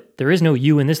you, but there is no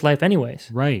you in this life anyways.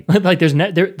 Right. Like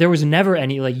there was never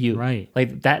any like you. Right.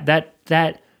 Like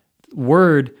that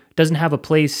word doesn't have a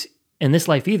place in this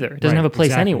life either. It doesn't have a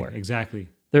place anywhere. Exactly.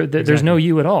 There's no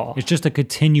you at all. It's just a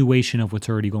continuation of what's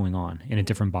already going on in a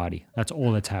different body. That's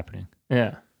all that's happening.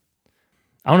 Yeah.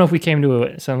 I don't know if we came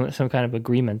to some kind of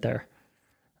agreement there.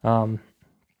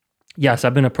 Yes,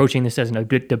 I've been approaching this as a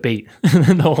debate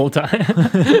the whole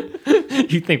time.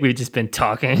 You think we've just been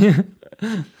talking?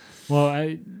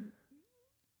 Well,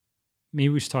 maybe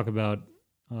we should talk about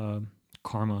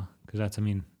karma, because that's,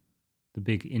 the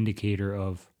big indicator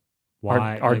of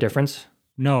why our difference.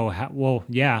 No,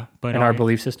 yeah, but in our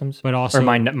belief systems, but also, or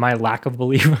my lack of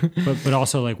belief. but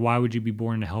also, like, why would you be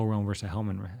born in a hell realm versus a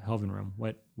heaven realm?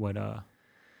 What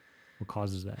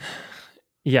causes that?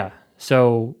 Yeah.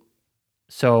 So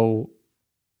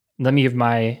let me give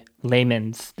my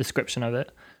layman's description of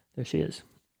it. There she is.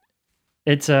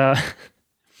 It's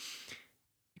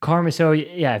karma. So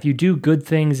yeah, if you do good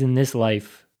things in this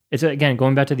life, it's again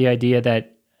going back to the idea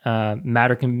that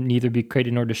matter can neither be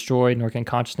created nor destroyed, nor can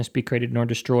consciousness be created nor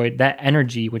destroyed. That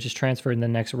energy, which is transferred in the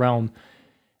next realm,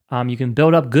 you can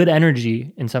build up good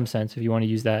energy in some sense, if you want to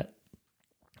use that,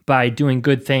 by doing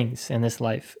good things in this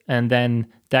life. And then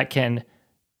that can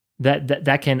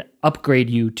that can upgrade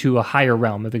you to a higher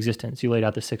realm of existence. You laid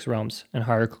out the 6 realms in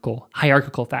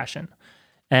hierarchical fashion,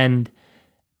 and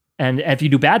if you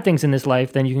do bad things in this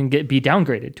life, then you can be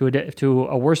downgraded to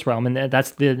a worse realm, and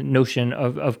that's the notion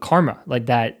of karma, like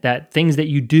that things that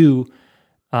you do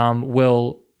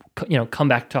will come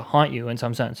back to haunt you in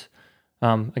some sense.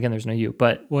 Again, there's no you,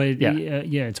 but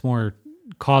it's more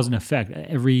cause and effect.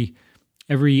 Every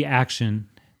action.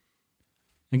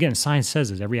 Again, science says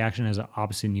this, every action has an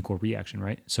opposite and equal reaction,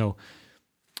 right? So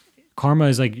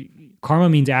karma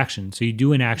means action. So you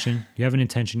do an action, you have an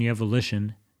intention, you have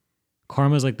volition.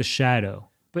 Karma is like the shadow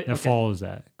that follows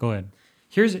that. Go ahead.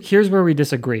 Here's where we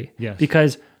disagree. Yes.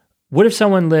 Because what if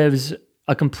someone lives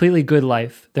a completely good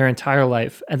life their entire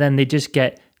life, and then they just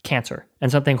get cancer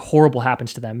and something horrible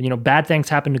happens to them? Bad things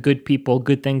happen to good people,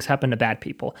 good things happen to bad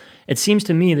people. It seems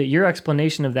to me that your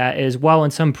explanation of that is, well, in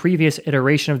some previous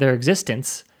iteration of their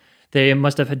existence, they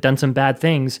must have done some bad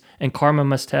things and karma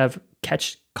must have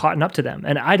caught up to them.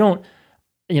 And I don't,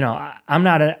 I'm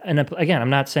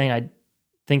not saying I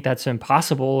think that's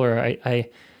impossible, or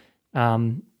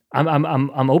I'm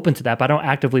open to that, but I don't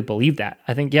actively believe that.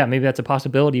 I think, maybe that's a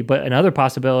possibility, but another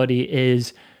possibility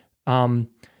is,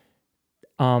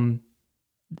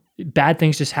 bad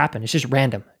things just happen. It's just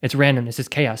random. It's randomness. It's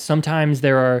chaos. Sometimes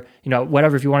there are,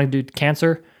 whatever. If you want to do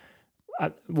cancer,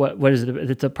 what is it?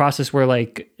 It's a process where I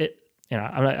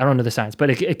don't know the science, but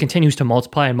it continues to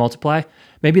multiply and multiply.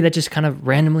 Maybe that just kind of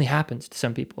randomly happens to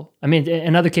some people. I mean,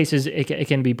 in other cases, it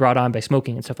can be brought on by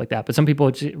smoking and stuff like that. But some people,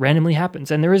 it just randomly happens,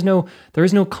 and there is no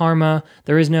karma.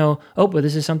 There is no, but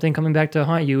this is something coming back to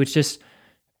haunt you. It's just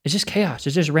chaos.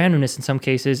 It's just randomness in some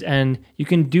cases, and you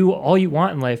can do all you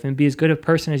want in life and be as good a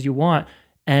person as you want,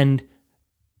 and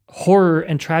horror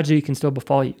and tragedy can still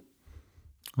befall you.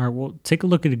 All right, well, take a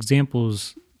look at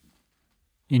examples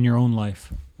in your own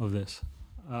life of this.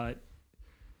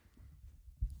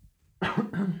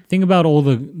 Think about all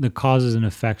the causes and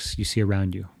effects you see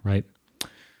around you, right?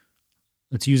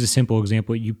 Let's use a simple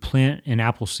example. You plant an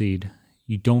apple seed,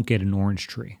 you don't get an orange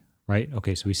tree. Right?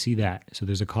 Okay, so we see that. So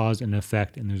there's a cause and an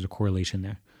effect, and there's a correlation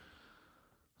there.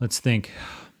 Let's think.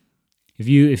 If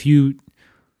you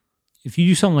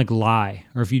do something like lie,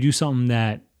 or if you do something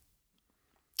that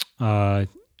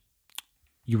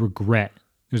you regret,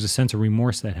 there's a sense of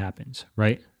remorse that happens,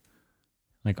 right?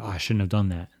 Like, I shouldn't have done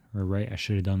that, or right, I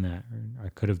should have done that, or I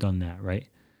could have done that, right?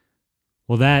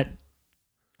 Well, that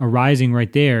arising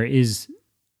right there is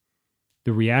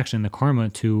the reaction, the karma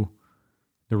to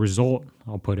the result,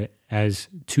 I'll put it, as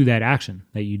to that action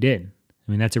that you did.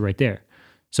 I mean, that's it right there.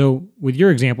 So with your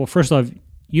example, first off,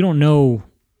 you don't know,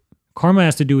 karma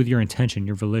has to do with your intention,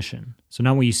 your volition. So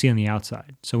not what you see on the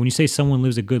outside. So when you say someone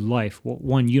lives a good life, well,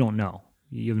 one, you don't know.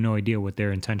 You have no idea what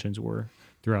their intentions were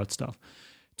throughout stuff.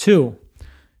 Two,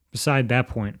 beside that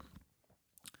point,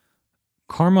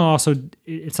 karma also,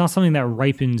 it's not something that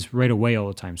ripens right away all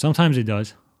the time. Sometimes it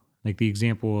does, like the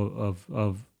example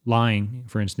of lying,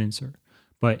 for instance,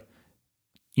 but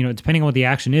depending on what the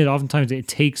action is, oftentimes it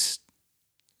takes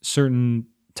certain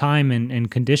time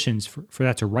and conditions for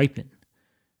that to ripen.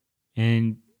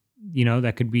 And,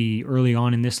 that could be early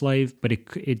on in this life, but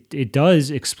it does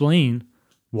explain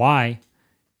why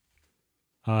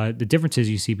the differences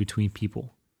you see between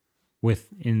people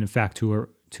in fact,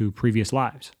 to previous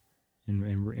lives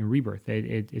and rebirth.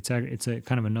 It's a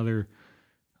kind of another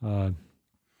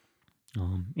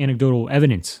anecdotal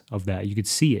evidence of that. You could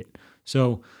see it.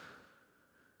 So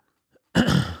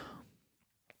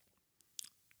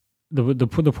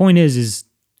the point is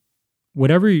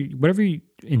whatever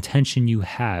intention you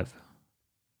have,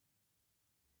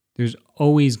 there's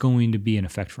always going to be an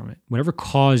effect from it. Whatever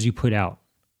cause you put out,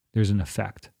 there's an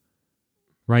effect,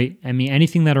 right? I mean,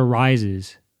 anything that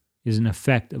arises is an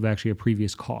effect of actually a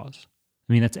previous cause.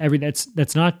 I mean,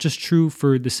 that's not just true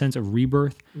for the sense of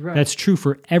rebirth. Right. That's true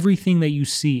for everything that you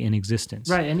see in existence.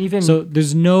 Right, and even so,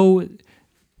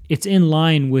 it's in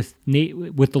line with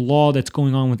the law that's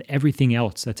going on with everything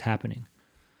else that's happening.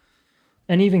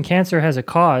 And even cancer has a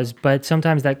cause, but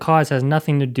sometimes that cause has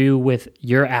nothing to do with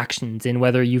your actions and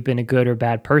whether you've been a good or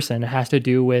bad person. It has to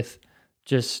do with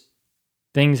just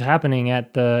things happening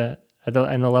at the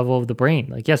level of the brain.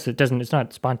 Like, yes, it's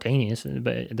not spontaneous,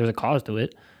 but there's a cause to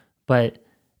it. But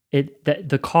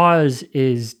the cause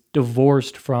is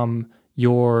divorced from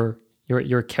your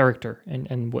character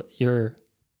and what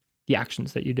the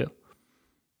actions that you do.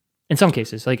 In some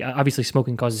cases, like obviously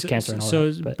smoking causes cancer and all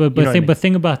that. But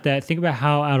think about that. Think about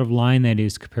how out of line that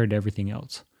is compared to everything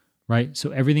else, right?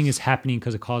 So everything is happening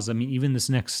because of causes. I mean, even this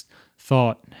next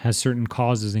thought has certain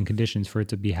causes and conditions for it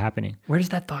to be happening. Where does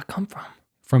that thought come from?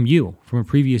 From you, from a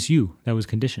previous you that was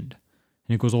conditioned.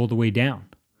 And it goes all the way down.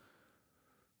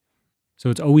 So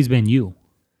it's always been you.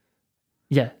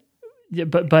 Yeah. Yeah,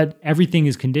 but Everything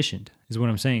is conditioned, is what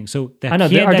I'm saying. So that I know,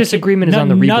 can't- our that disagreement is on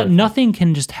the rebirth. Nothing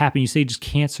can just happen. You say just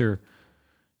cancer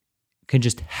can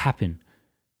just happen.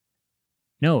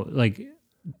 No, like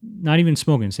not even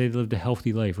smoking. Say they lived a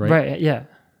healthy life, right? right, yeah.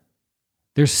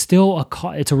 There's still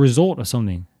it's a result of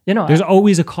something. You know, There's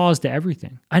always a cause to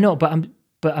everything. I know, but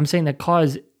I'm saying that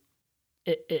cause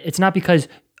it's not because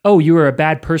you were a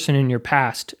bad person in your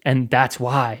past and that's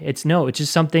why. It's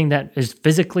just something that is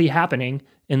physically happening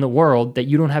in the world that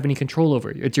you don't have any control over.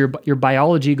 It's your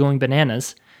biology going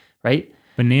bananas, right?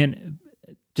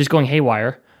 Just going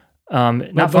haywire.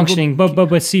 Not functioning.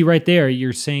 But see right there,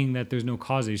 you're saying that there's no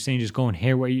cause. You're saying just going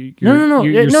haywire. No.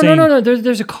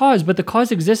 There's a cause, but the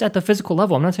cause exists at the physical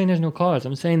level. I'm not saying there's no cause.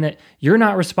 I'm saying that you're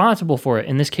not responsible for it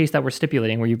in this case that we're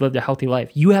stipulating, where you've lived a healthy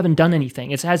life. You haven't done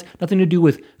anything. It has nothing to do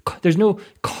with. There's no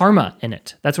karma in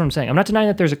it. That's what I'm saying. I'm not denying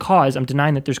that there's a cause. I'm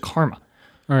denying that there's karma.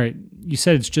 All right, you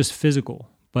said it's just physical,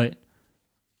 but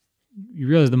you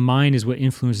realize the mind is what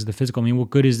influences the physical. I mean, what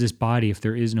good is this body if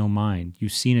there is no mind?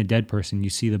 You've seen a dead person, you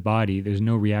see the body, there's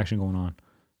no reaction going on.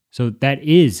 So that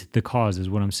is the cause, is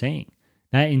what I'm saying.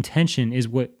 That intention is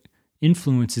what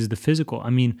influences the physical. I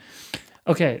mean,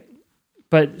 okay,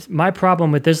 but my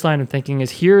problem with this line of thinking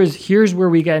is here's where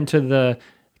we get into the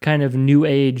kind of new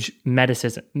age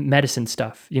medicine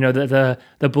stuff. You know,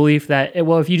 the belief that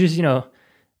if you just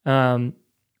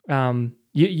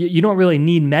you don't really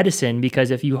need medicine,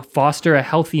 because if you foster a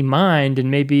healthy mind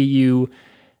and maybe you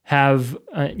have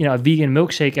a vegan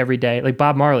milkshake every day, like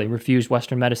Bob Marley refused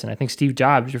Western medicine. I think Steve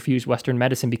Jobs refused Western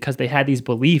medicine because they had these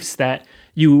beliefs that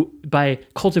by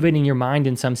cultivating your mind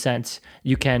in some sense,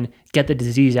 you can get the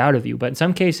disease out of you. But in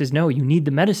some cases, no, you need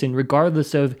the medicine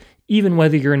regardless of even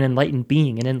whether you're an enlightened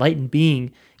being. An enlightened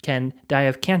being can die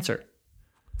of cancer.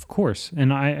 Of course.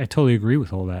 And I totally agree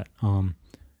with all that.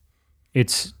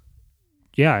 It's,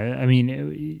 yeah, I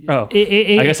mean...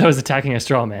 I guess I was attacking a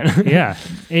straw man. Yeah.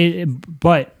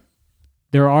 But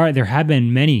there have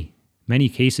been many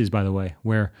cases, by the way,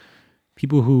 where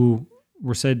people who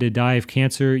were said to die of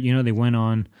cancer, they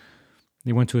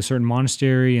went to a certain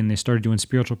monastery and they started doing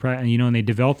spiritual practice, and they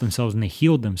developed themselves and they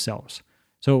healed themselves.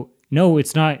 So no,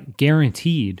 it's not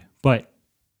guaranteed, but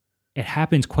it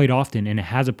happens quite often and it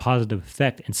has a positive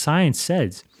effect. And science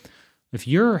says if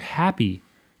you're happy,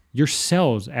 your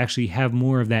cells actually have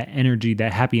more of that energy,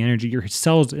 that happy energy. Your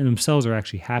cells in themselves are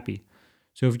actually happy.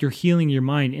 So if you're healing your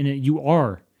mind, and you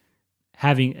are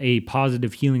having a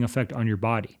positive healing effect on your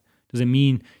body. Does it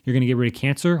mean you're going to get rid of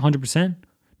cancer 100%?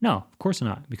 No, of course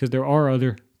not, because there are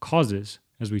other causes,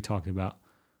 as we talked about.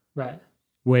 Right.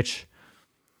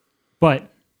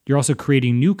 But you're also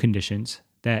creating new conditions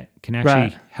that can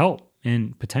actually help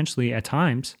and potentially at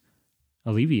times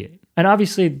alleviate. And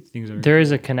obviously there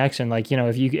is a connection. Like,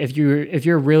 if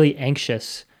you're really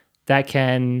anxious, that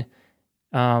can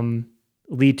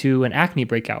lead to an acne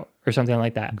breakout or something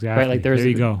like that. Exactly. Right? Like there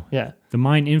you go. Yeah. The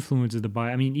mind influences the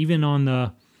body. I mean, even on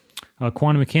the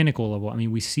quantum mechanical level, I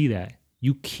mean, we see that.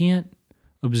 You can't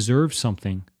observe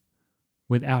something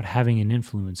without having an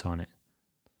influence on it,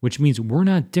 which means we're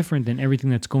not different than everything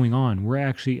that's going on. We're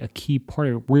actually a key part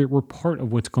of it. We're part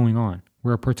of what's going on.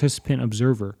 We're a participant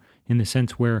observer in the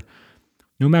sense where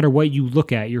no matter what you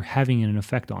look at, you're having an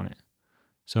effect on it.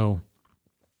 So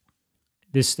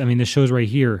this shows right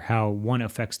here how one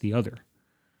affects the other.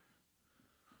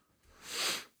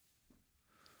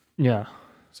 Yeah.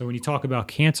 So when you talk about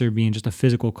cancer being just a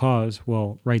physical cause,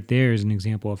 well, right there is an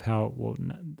example of how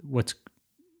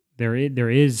there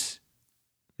is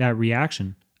that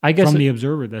reaction, I guess, from the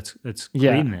observer that's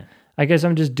creating that. I guess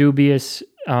I'm just dubious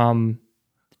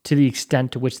to the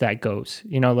extent to which that goes.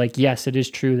 Yes, it is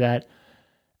true that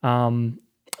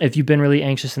if you've been really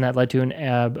anxious and that led to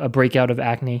a breakout of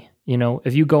acne,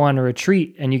 if you go on a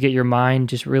retreat and you get your mind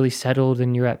just really settled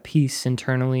and you're at peace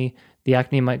internally, the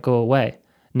acne might go away.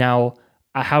 Now,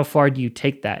 how far do you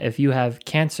take that? If you have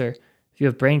cancer, if you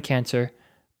have brain cancer,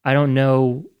 I don't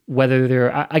know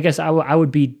whether I guess I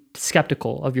would be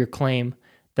skeptical of your claim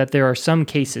that there are some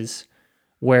cases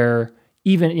where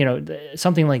even,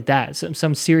 something like that,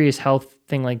 some serious health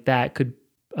thing like that could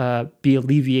be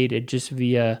alleviated just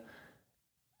via,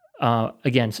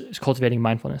 again, cultivating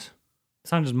mindfulness.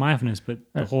 It's not just mindfulness, but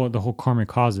the whole karmic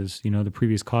causes, the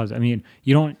previous cause. I mean,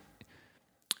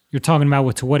 you're talking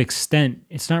about to what extent.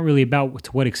 It's not really about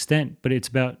to what extent, but it's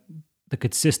about the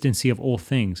consistency of all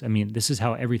things. I mean, this is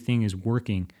how everything is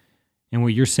working. And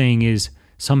what you're saying is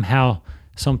somehow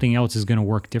something else is going to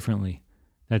work differently.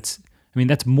 That's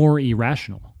more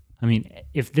irrational. I mean,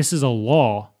 if this is a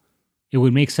law, it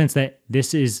would make sense that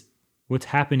this is what's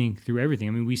happening through everything.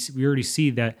 I mean, we already see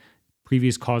that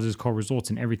previous causes, cause results,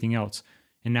 and everything else.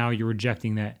 And now you're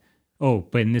rejecting that. Oh,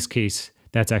 but in this case,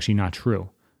 that's actually not true,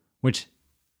 which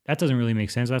that doesn't really make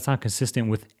sense. That's not consistent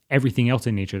with everything else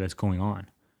in nature that's going on.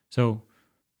 So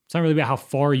it's not really about how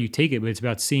far you take it, but it's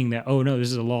about seeing that, oh no,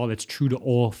 this is a law that's true to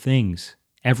all things,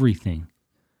 everything.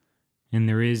 And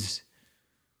there is,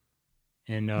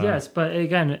 and yes, but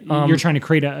again, you're trying to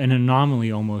create an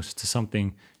anomaly almost to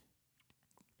something.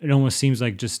 It almost seems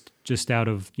like just out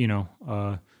of,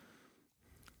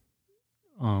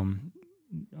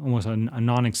 almost a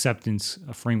non-acceptance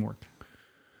framework.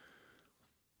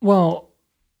 well,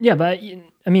 yeah, but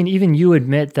I mean, even you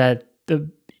admit that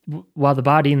while the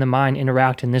body and the mind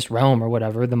interact in this realm or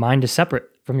whatever, the mind is separate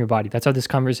from your body. That's how this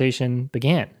conversation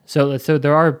began. So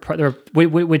there are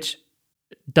which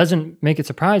doesn't make it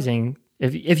surprising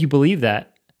if you believe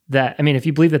that I mean, if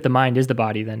you believe that the mind is the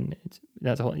body, then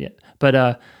that's a whole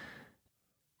But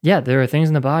there are things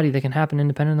in the body that can happen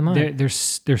independent of the mind.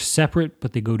 They're separate,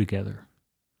 but they go together.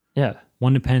 Yeah,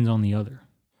 One depends on the other,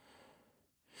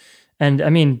 and I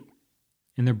mean,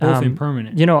 and they're both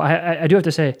impermanent. I do have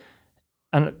to say,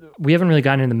 we haven't really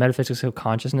gotten into the metaphysics of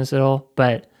consciousness at all,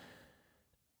 but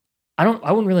I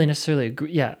wouldn't really necessarily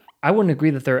agree. Yeah, I wouldn't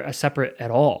agree that they're separate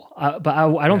at all. But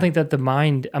I don't think that the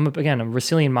mind, a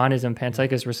Russellian monism,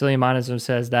 panpsychist Russellian monism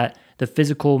says that the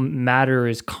physical matter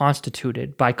is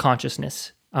constituted by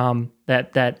consciousness.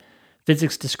 That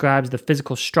physics describes the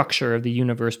physical structure of the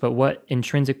universe, but what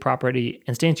intrinsic property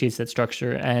instantiates that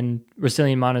structure? And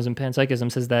Russellian monism,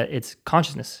 panpsychism says that it's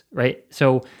consciousness, right?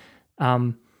 So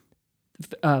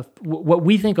what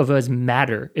we think of as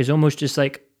matter is almost just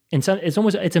like, it's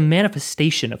a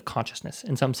manifestation of consciousness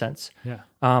in some sense. Yeah.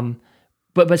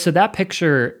 But so that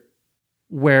picture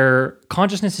where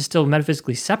consciousness is still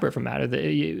metaphysically separate from matter,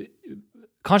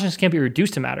 consciousness can't be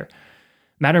reduced to matter.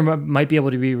 Matter might be able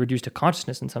to be reduced to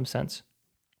consciousness in some sense.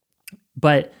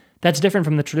 But that's different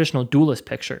from the traditional dualist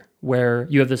picture where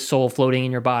you have the soul floating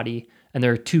in your body and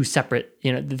there are two separate,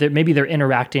 maybe they're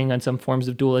interacting on some forms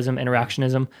of dualism,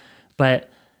 interactionism,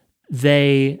 but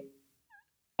they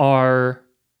are,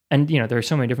 and there are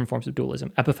so many different forms of dualism.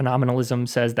 Epiphenomenalism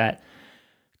says that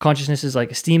consciousness is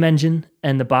like a steam engine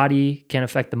and the body can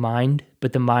affect the mind,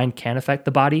 but the mind can't affect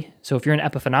the body. So if you're an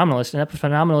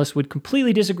epiphenomenalist would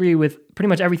completely disagree with pretty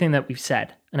much everything that we've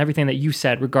said and everything that you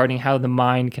said regarding how the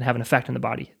mind can have an effect on the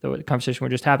body, the conversation we're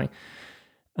just having.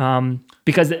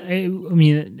 Because I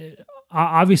mean,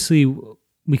 obviously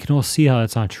we can all see how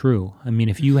that's not true. I mean,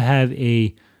 if you have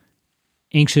a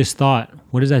anxious thought,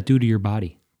 what does that do to your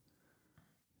body?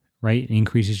 Right? It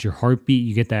increases your heartbeat.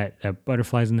 You get that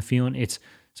butterflies in the feeling.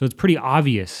 So it's pretty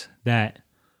obvious that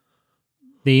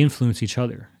they influence each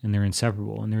other and they're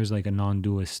inseparable. And there's like a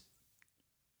non-dualist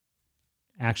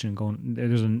action going.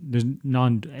 There's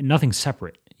nothing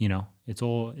separate. It's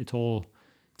all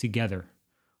together.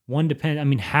 One depends. I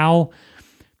mean, how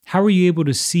are you able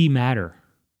to see matter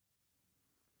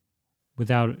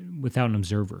without an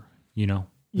observer?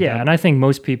 Yeah, and I think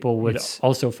most people would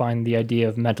also find the idea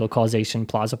of mental causation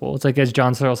plausible. It's like, as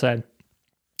John Searle said,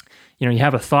 you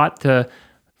have a thought to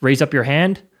raise up your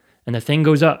hand, and the thing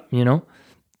goes up,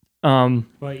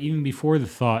 But even before the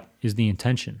thought is the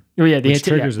intention. Oh yeah, the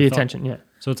thought. attention, yeah.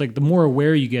 So it's like the more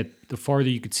aware you get, the farther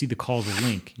you could see the causal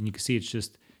link, and you can see it's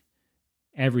just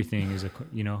everything is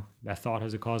that thought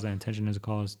has a cause, that intention has a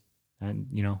cause, and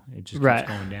it just keeps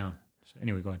going down. So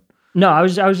anyway, go ahead. No, I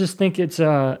was just thinking it's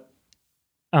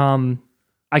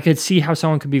I could see how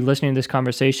someone could be listening to this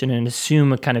conversation and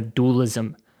assume a kind of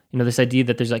dualism. This idea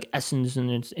that there's like essence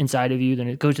and it's inside of you, then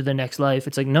it goes to the next life.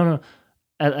 It's like no.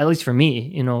 At least for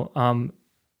me, I'm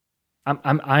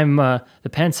the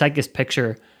panpsychist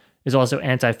picture is also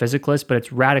anti-physicalist, but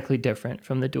it's radically different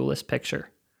from the dualist picture.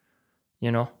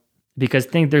 Because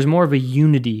there's more of a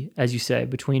unity, as you say,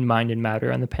 between mind and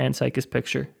matter on the panpsychist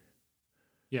picture.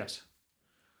 Yes,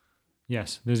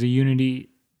 there's a unity.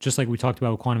 Just like we talked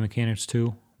about with quantum mechanics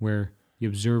too, where the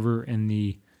observer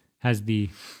has the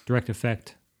direct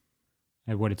effect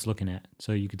at what it's looking at.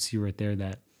 So you could see right there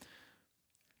that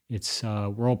it's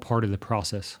we're all part of the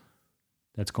process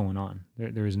that's going on.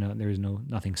 There is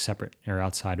nothing separate or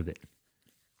outside of it.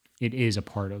 It is a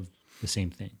part of the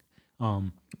same thing. I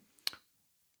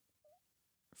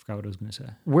forgot what I was going to say.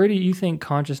 Where do you think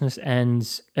consciousness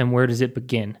ends and where does it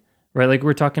begin? Right, like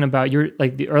we're talking about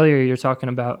earlier you're talking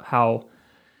about how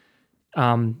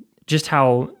just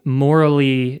how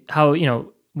morally,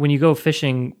 when you go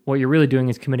fishing, what you're really doing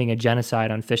is committing a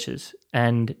genocide on fishes,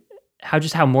 and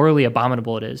how morally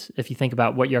abominable it is if you think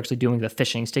about what you're actually doing with the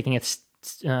fishing, sticking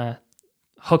a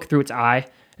hook through its eye.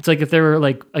 It's like if there were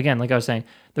like I was saying,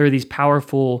 there are these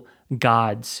powerful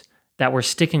gods that we're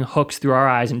sticking hooks through our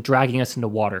eyes and dragging us into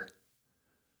water.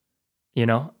 You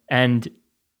know, and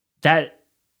that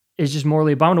is just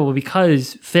morally abominable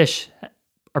because fish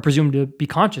are presumed to be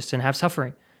conscious and have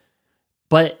suffering.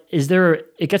 But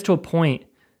it gets to a point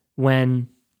when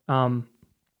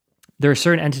there are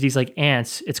certain entities like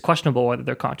ants, it's questionable whether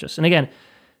they're conscious. And again,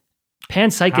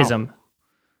 panpsychism,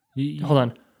 hold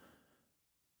on.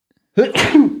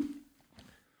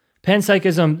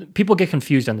 Panpsychism, people get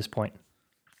confused on this point.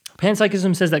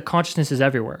 Panpsychism says that consciousness is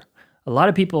everywhere. A lot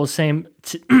of people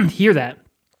hear that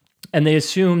and they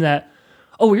assume that,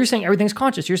 oh, you're saying everything's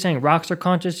conscious. You're saying rocks are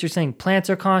conscious. You're saying plants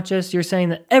are conscious. You're saying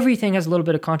that everything has a little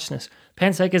bit of consciousness.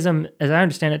 Panpsychism, as I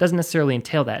understand it, doesn't necessarily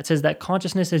entail that. It says that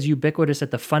consciousness is ubiquitous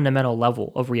at the fundamental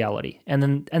level of reality.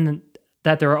 And then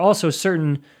that there are also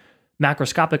certain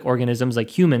macroscopic organisms like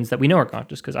humans that we know are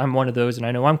conscious, because I'm one of those and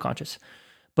I know I'm conscious.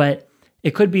 But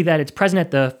it could be that it's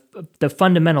present at the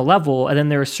fundamental level, and then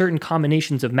there are certain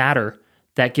combinations of matter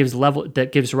that gives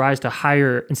rise to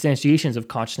higher instantiations of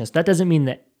consciousness. That doesn't mean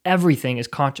that everything is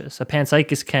conscious. A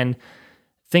panpsychist can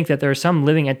think that there are some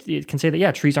it can say that,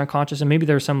 yeah, trees aren't conscious, and maybe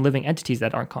there are some living entities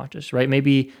that aren't conscious, right?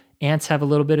 Maybe ants have a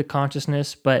little bit of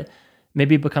consciousness, but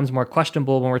maybe it becomes more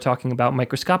questionable when we're talking about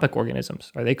microscopic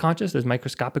organisms. Are they conscious? There's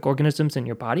microscopic organisms in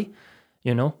your body,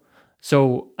 you know?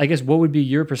 So I guess what would be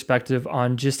your perspective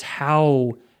on just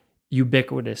how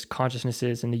ubiquitous consciousness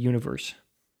is in the universe?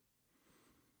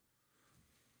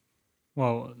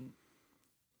 Well,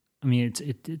 I mean,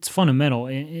 it's fundamental.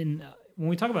 In when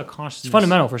we talk about consciousness, it's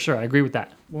fundamental for sure. I agree with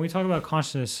that. When we talk about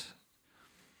consciousness,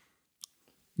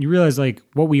 you realize like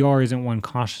what we are isn't one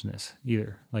consciousness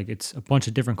either. Like it's a bunch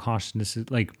of different consciousnesses.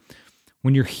 Like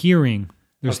when you're hearing,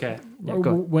 there's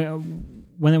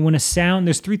when a sound,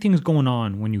 there's three things going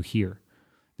on when you hear.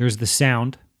 There's the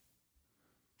sound,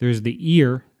 there's the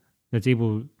ear that's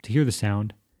able to hear the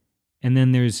sound, and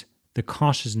then there's the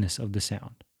consciousness of the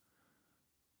sound.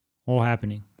 All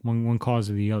happening, one cause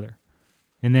of the other.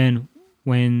 And then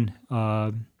when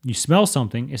you smell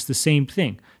something, it's the same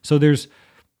thing. So it's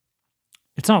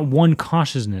not one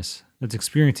consciousness that's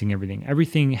experiencing everything.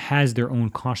 Everything has their own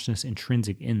consciousness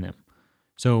intrinsic in them.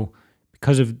 So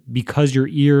because your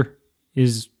ear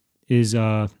is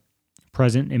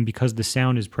present, and because the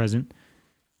sound is present,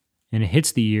 and it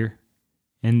hits the ear,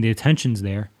 and the attention's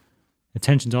there,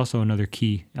 attention's also another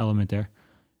key element there,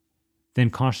 then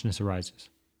consciousness arises.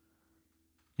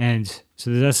 And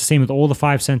so that's the same with all the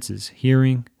five senses: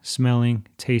 hearing, smelling,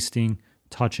 tasting,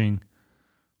 touching.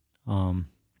 And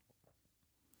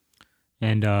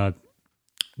the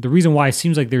reason why it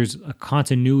seems like there's a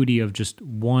continuity of just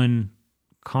one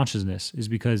consciousness is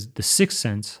because the sixth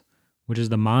sense, which is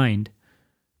the mind,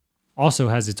 also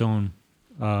has its own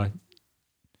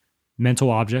mental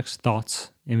objects,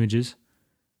 thoughts, images,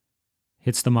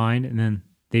 hits the mind, and then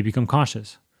they become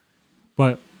conscious.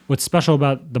 But what's special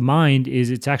about the mind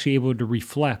is it's actually able to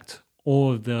reflect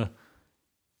all of the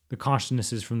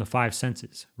consciousnesses from the five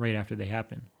senses right after they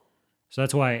happen. So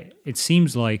that's why it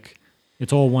seems like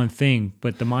it's all one thing,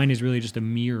 but the mind is really just a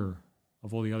mirror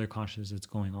of all the other consciousness that's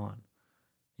going on.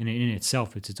 And in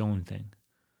itself, it's its own thing.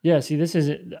 Yeah, see, this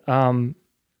is, yeah.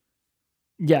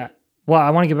 Well,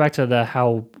 I want to get back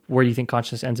to where you think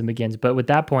consciousness ends and begins. But with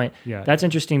that point, that's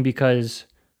interesting because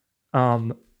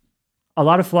a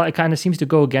lot of it kind of seems to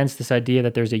go against this idea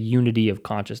that there's a unity of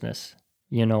consciousness,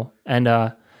 you know? And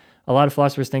a lot of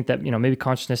philosophers think that, you know, maybe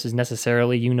consciousness is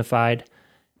necessarily unified.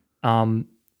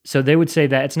 So they would say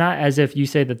that it's not as if you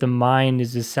say that the mind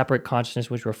is a separate consciousness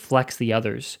which reflects the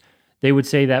others. They would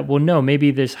say that, well, no,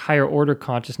 maybe this higher order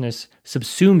consciousness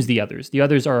subsumes the others. The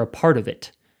others are a part of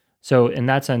it. So in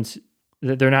that sense,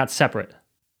 they're not separate.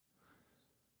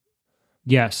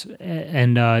 Yes,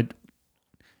 and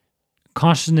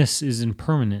consciousness is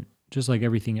impermanent, just like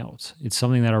everything else. It's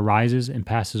something that arises and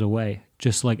passes away,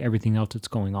 just like everything else that's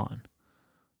going on.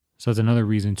 So that's another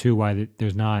reason, too, why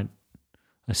there's not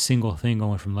a single thing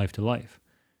going from life to life.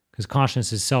 Because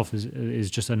consciousness itself is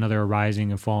just another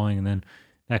arising and falling, and then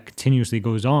that continuously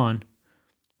goes on,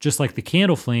 just like the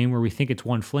candle flame, where we think it's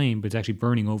one flame, but it's actually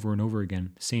burning over and over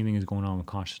again. The same thing is going on with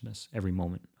consciousness every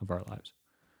moment of our lives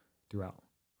throughout.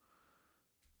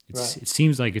 It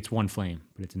seems like it's one flame,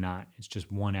 but it's not. It's just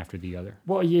one after the other.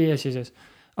 Well, yes.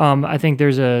 I think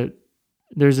there's a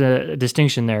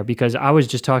distinction there, because I was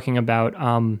just talking about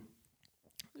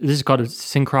this is called a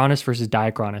synchronous versus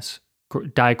diachronous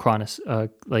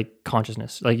like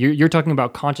consciousness. Like you're talking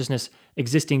about consciousness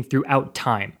existing throughout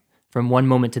time, from one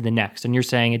moment to the next, and you're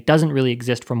saying it doesn't really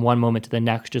exist from one moment to the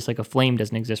next, just like a flame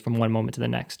doesn't exist from one moment to the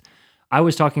next. I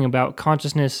was talking about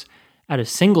consciousness at a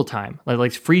single time,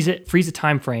 like freeze a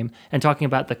time frame, and talking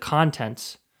about the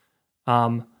contents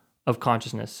of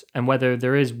consciousness, and whether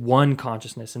there is one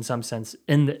consciousness in some sense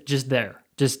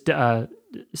just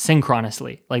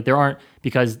synchronously, like there aren't,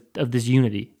 because of this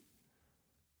unity.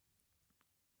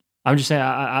 I'm just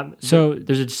saying, so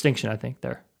there's a distinction, I think,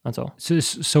 there. That's all.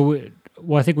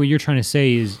 Well, I think what you're trying to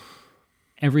say is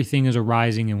everything is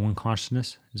arising in one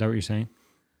consciousness. Is that what you're saying?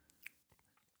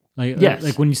 Yes.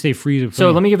 Like when you say free.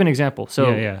 So let me give an example. So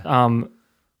there are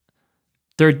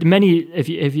many. If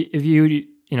you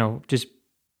just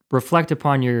reflect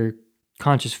upon your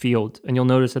conscious field, and you'll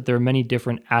notice that there are many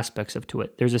different aspects to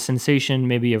it. There's a sensation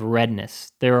maybe of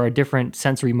redness. There are different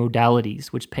sensory modalities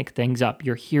which pick things up.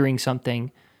 You're hearing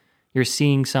something, you're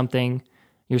seeing something,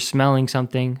 you're smelling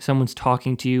something, someone's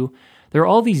talking to you. There are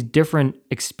all these different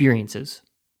experiences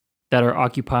that are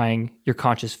occupying your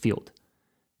conscious field.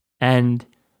 And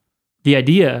the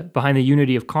idea behind the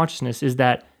unity of consciousness is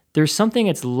that there's something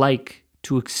it's like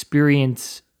to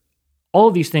experience all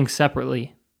of these things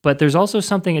separately, but there's also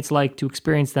something it's like to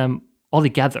experience them all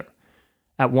together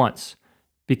at once,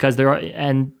 because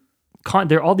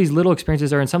all these little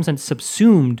experiences are in some sense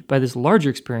subsumed by this larger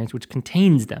experience which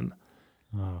contains them.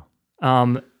 Oh.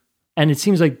 And it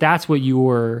seems like that's what you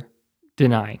were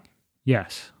denying.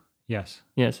 Yes.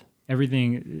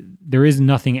 Everything. There is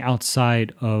nothing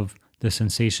outside of the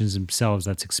sensations themselves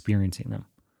that's experiencing them.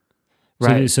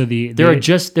 Right. So there are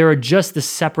just the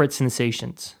separate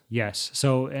sensations. Yes.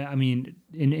 So I mean,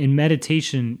 in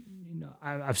meditation,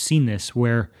 I've seen this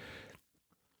where,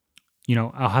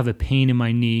 I'll have a pain in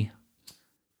my knee,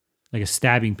 like a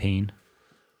stabbing pain,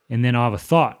 and then I'll have a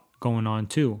thought going on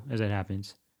too as it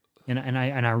happens, and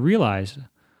I realize,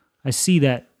 I see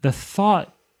that the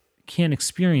thought can't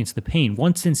experience the pain.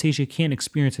 One sensation can't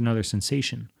experience another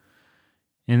sensation.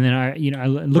 And then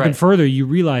looking further, you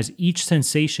realize each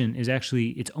sensation is actually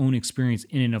its own experience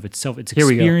in and of itself. It's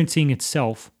experiencing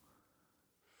itself,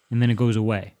 and then it goes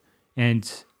away. And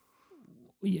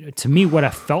to me, what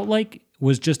I felt like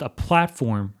was just a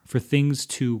platform for things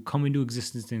to come into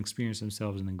existence and experience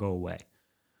themselves and then go away.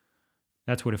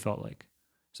 That's what it felt like.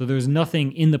 So there's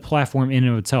nothing in the platform in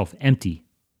and of itself. Empty,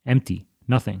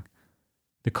 nothing.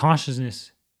 The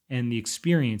consciousness and the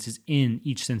experience is in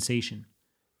each sensation,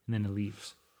 and then it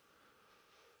leaves.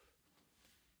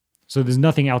 So there's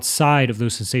nothing outside of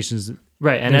those sensations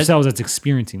and themselves that's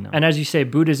experiencing them. And as you say,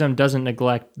 Buddhism doesn't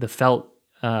neglect the felt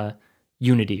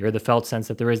unity, or the felt sense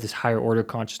that there is this higher order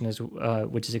consciousness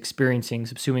which is experiencing,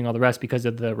 subsuming all the rest, because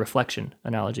of the reflection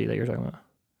analogy that you're talking about.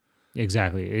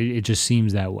 Exactly. It just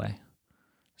seems that way.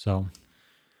 So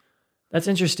that's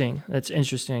interesting. There's a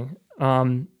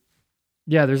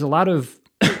lot of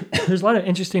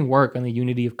interesting work on the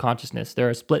unity of consciousness. There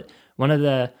are one of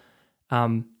the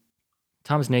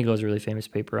Thomas Nagel has a really famous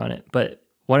paper on it, but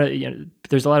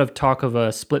there's a lot of talk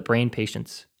of split brain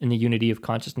patients in the unity of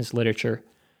consciousness literature,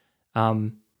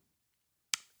 and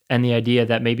the idea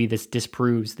that maybe this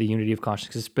disproves the unity of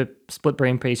consciousness. Split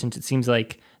brain patients, it seems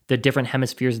like the different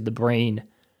hemispheres of the brain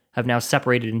have now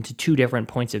separated into two different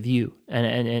points of view,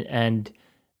 and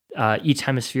each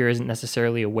hemisphere isn't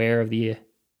necessarily aware of the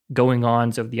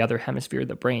going-ons of the other hemisphere of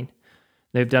the brain.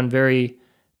 They've done very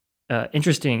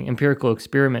interesting empirical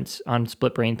experiments on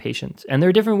split brain patients, and there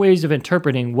are different ways of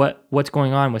interpreting what's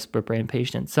going on with split brain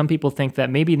patients. Some people think that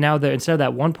maybe now that instead of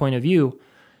that one point of view,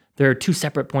 there are two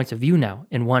separate points of view now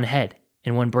in one head,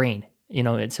 in one brain,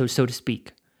 so to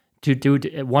speak, to do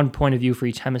one point of view for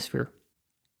each hemisphere.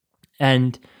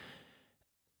 And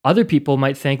other people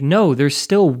might think, no, there's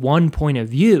still one point of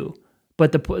view,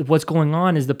 but what's going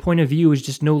on is the point of view is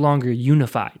just no longer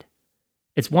unified.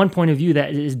 It's one point of view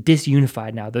that is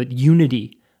disunified now. The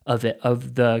unity of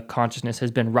the consciousness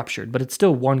has been ruptured, but it's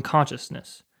still one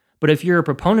consciousness. But if you're a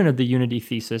proponent of the unity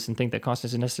thesis and think that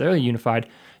consciousness is necessarily unified,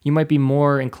 you might be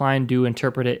more inclined to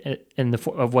interpret it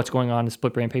of what's going on in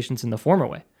split brain patients in the former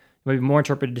way. You might be more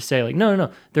interpreted to say, like,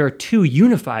 no, there are two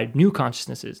unified new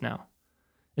consciousnesses now,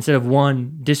 instead of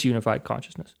one disunified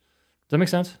consciousness. Does that make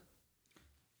sense?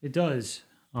 It does.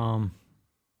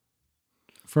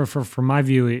 For my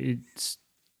view,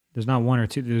 there's not one or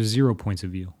two. There's 0 points of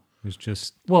view. There's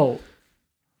just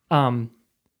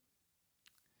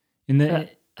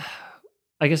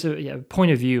I guess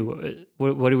point of view.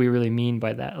 What do we really mean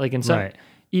by that? Like in some, right.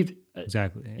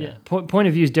 Exactly. Yeah. Point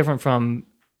of view is different from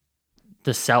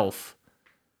the self.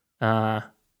 I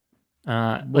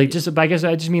guess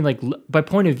I just mean, like, by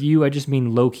point of view, I just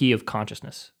mean low key of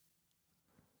consciousness.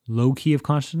 Low key of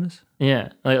consciousness? Yeah,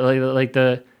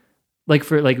 for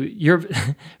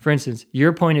instance,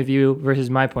 your point of view versus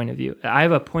my point of view. I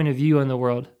have a point of view on the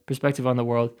world, perspective on the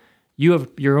world. You have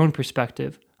your own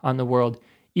perspective on the world.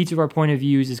 Each of our point of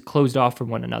views is closed off from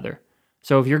one another.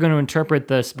 So if you're going to interpret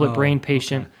the split brain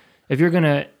patient if you're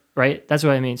gonna, right? That's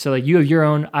what I mean. So like you have your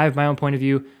own, I have my own point of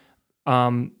view.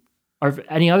 Or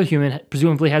any other human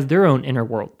presumably has their own inner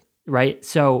world, right?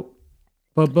 So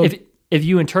But if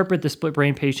you interpret the split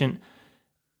brain patient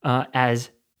as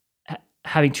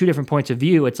having two different points of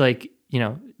view, it's like,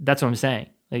 that's what I'm saying.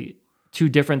 Like two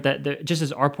different, that just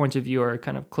as our points of view are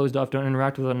kind of closed off, don't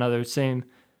interact with one another, same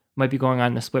might be going on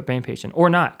in the split brain patient, or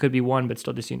not. Could be one, but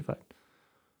still disunified.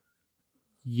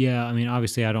 yeah, I mean,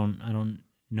 obviously, I don't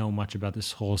know much about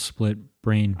this whole split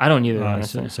brain. I don't either,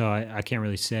 honestly. so I can't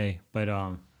really say. But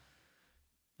I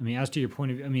mean, as to your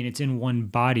point of view, I mean, it's in one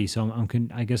body, so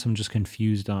I guess I'm just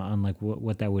confused on like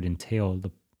what that would entail.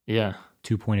 The Yeah.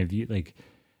 2 point of view, like,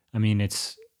 I mean,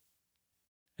 it's,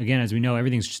 again, as we know,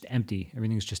 everything's just empty.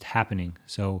 Everything's just happening.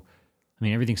 So, I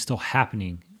mean, everything's still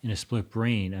happening in a split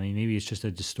brain. I mean, maybe it's just a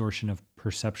distortion of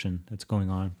perception that's going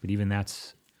on, but even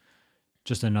that's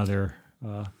just another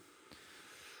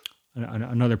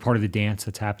another part of the dance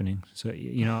that's happening. So,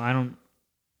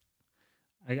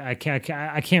 I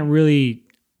can't really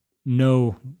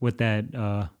know what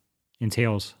that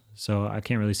entails. So I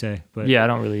can't really say. But Yeah, I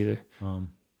don't really either.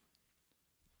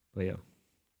 But yeah.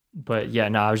 But yeah,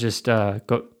 no, I was just all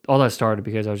that started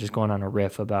because I was just going on a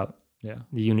riff about Yeah.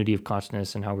 the unity of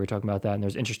consciousness and how we were talking about that, and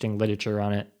there's interesting literature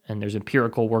on it, and there's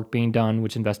empirical work being done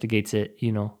which investigates it.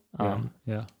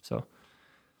 Yeah. So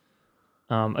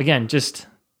again, just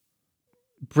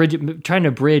trying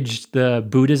to bridge the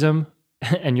Buddhism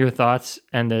and your thoughts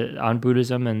and on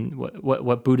Buddhism and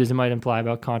what Buddhism might imply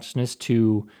about consciousness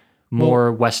to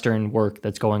more Western work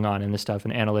that's going on in this stuff,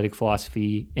 in analytic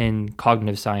philosophy, in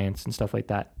cognitive science and stuff like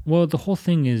that. Well, the whole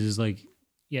thing is like,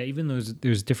 yeah, even though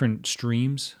there's different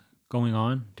streams going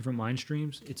on, different mind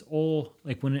streams, it's all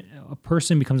like when a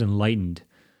person becomes enlightened,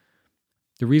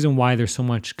 the reason why there's so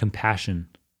much compassion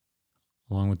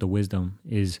along with the wisdom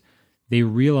is they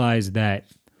realize that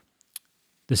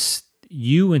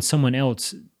you and someone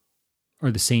else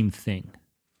are the same thing.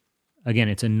 Again,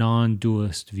 it's a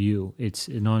non-dualist view.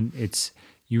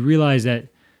 You realize that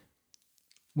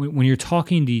when you're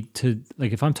talking to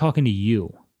like, if I'm talking to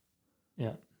you,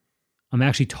 Yeah. I'm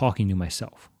actually talking to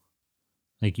myself.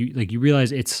 Like you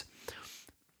realize it's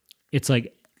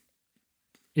like,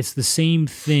 it's the same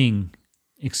thing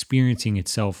experiencing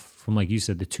itself from, like you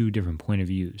said, the two different point of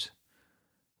views,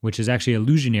 which is actually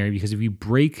illusionary, because if you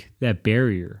break that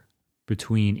barrier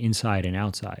between inside and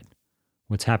outside,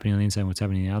 what's happening on the inside and what's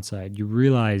happening on the outside, you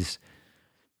realize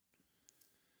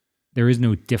there is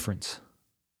no difference.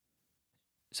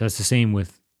 So that's the same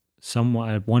with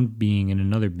one being and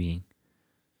another being.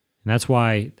 And that's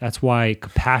why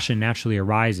compassion naturally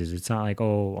arises. It's not like,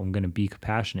 oh, I'm going to be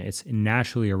compassionate. It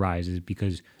naturally arises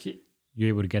because you're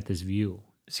able to get this view.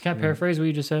 Can I paraphrase what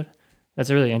you just said? That's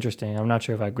really interesting. I'm not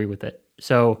sure if I agree with it.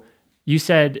 So you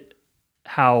said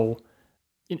how,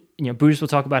 Buddhists will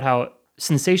talk about how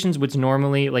sensations, which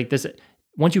normally like this,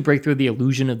 once you break through the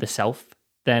illusion of the self,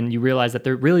 then you realize that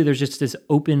there's just this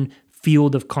open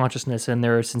field of consciousness and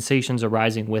there are sensations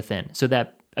arising within. So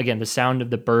that, again, the sound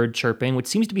of the bird chirping, which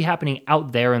seems to be happening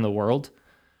out there in the world,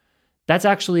 that's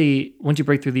actually, once you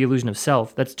break through the illusion of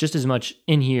self, that's just as much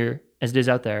in here as it is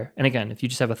out there. And again, if you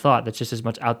just have a thought, that's just as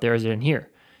much out there as it in here.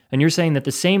 And you're saying that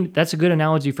that's a good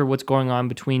analogy for what's going on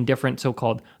between different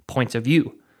so-called points of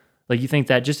view. Like you think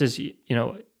that just as,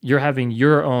 you're having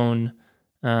your own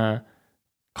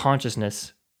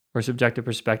consciousness or subjective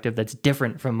perspective that's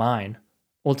different from mine,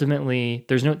 ultimately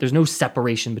there's no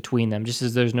separation between them. Just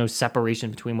as there's no separation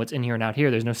between what's in here and out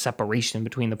here, there's no separation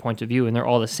between the points of view, and they're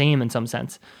all the same in some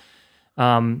sense.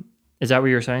 Is that what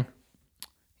you're saying?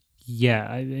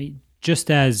 Yeah, just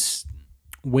as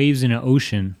waves in an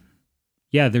ocean,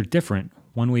 yeah, they're different.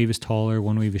 One wave is taller,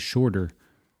 one wave is shorter.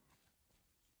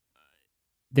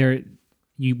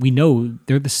 We know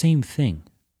they're the same thing.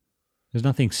 There's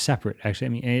nothing separate, actually. I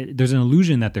mean, there's an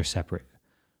illusion that they're separate,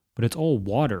 but it's all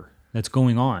water that's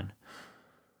going on.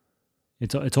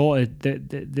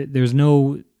 There's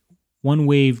no, one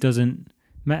wave doesn't,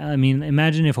 I mean,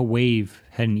 imagine if a wave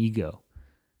had an ego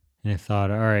and it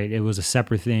thought, all right, it was a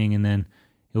separate thing, and then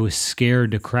it was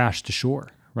scared to crash to shore,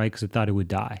 right? Because it thought it would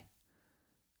die.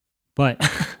 But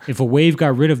if a wave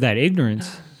got rid of that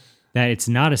ignorance, that it's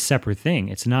not a separate thing,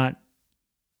 it's not,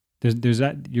 there's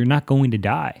that, you're not going to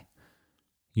die.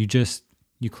 You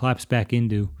collapse back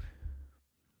into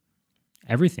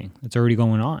everything that's already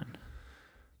going on.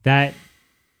 That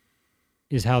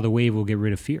is how the wave will get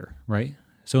rid of fear, right?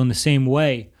 So in the same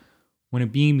way, when a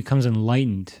being becomes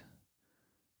enlightened,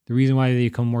 the reason why they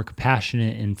become more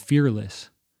compassionate and fearless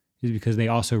is because they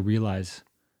also realize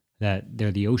that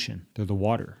they're the ocean, they're the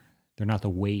water, they're not the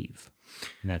wave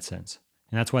in that sense.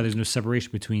 And that's why there's no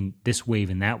separation between this wave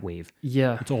and that wave.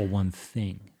 Yeah. It's all one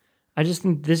thing. I just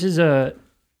think this is a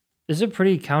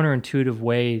pretty counterintuitive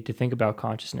way to think about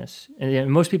consciousness.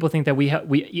 And most people think that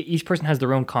each person has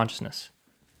their own consciousness,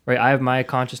 right? I have my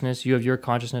consciousness, you have your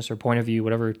consciousness or point of view,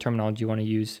 whatever terminology you want to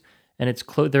use, and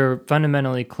they're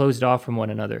fundamentally closed off from one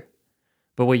another.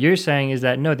 But what you're saying is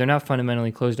that no, they're not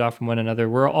fundamentally closed off from one another.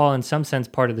 We're all in some sense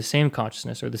part of the same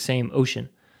consciousness or the same ocean.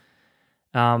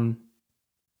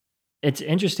 It's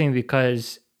interesting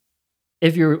because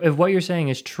if what you're saying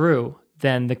is true,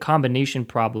 then the combination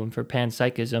problem for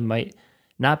panpsychism might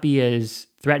not be as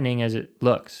threatening as it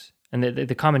looks. And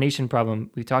the combination problem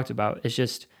we talked about is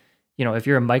just, if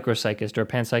you're a micropsychist or a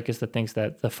panpsychist that thinks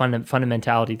that the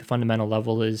fundamental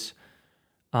level is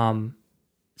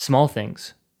small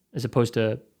things as opposed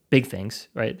to big things,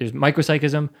 right? There's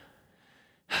micropsychism.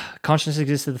 Consciousness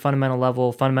exists at the fundamental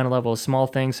level is small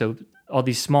things. So all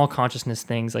these small consciousness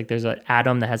things, like there's an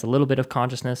atom that has a little bit of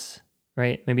consciousness,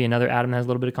 right? Maybe another atom that has a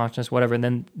little bit of consciousness, whatever. And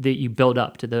then you build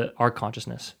up to our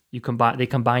consciousness. They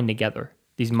combine together,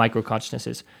 these micro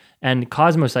consciousnesses. And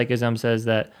cosmopsychism says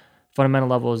that fundamental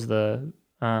level is the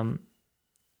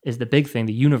big thing,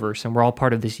 the universe, and we're all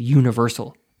part of this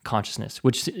universal consciousness,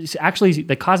 which is actually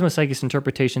the cosmopsychist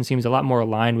interpretation seems a lot more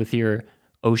aligned with your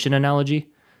ocean analogy.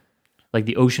 Like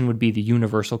the ocean would be the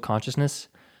universal consciousness.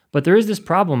 But there is this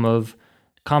problem of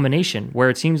combination where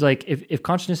it seems like if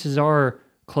consciousnesses are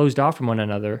closed off from one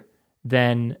another,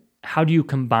 then how do you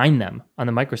combine them on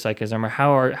the micropsychism? Or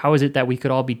how is it that we could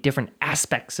all be different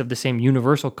aspects of the same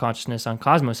universal consciousness on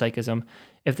cosmopsychism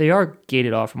if they are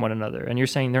gated off from one another? And you're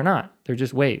saying they're not. They're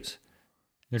just waves.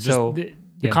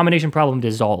 The combination problem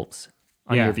dissolves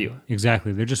on your view.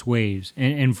 Exactly. They're just waves.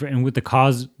 And with the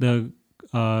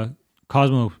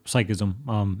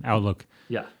cosmopsychism outlook.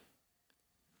 Yeah.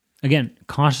 Again,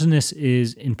 consciousness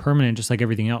is impermanent just like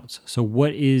everything else. So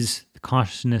what is the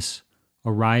consciousness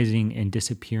arising and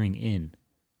disappearing in?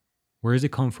 Where does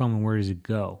it come from and where does it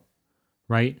go?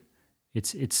 Right?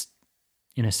 It's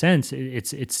in a sense,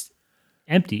 it's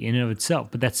empty in and of itself,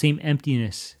 but that same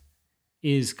emptiness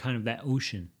is kind of that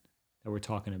ocean that we're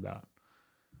talking about.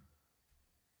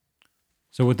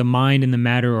 So what the mind and the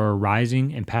matter are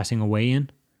arising and passing away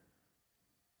in,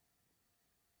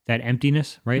 that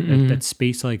emptiness, right? Mm-hmm. That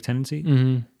space-like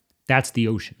tendency, that's the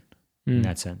ocean in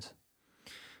that sense.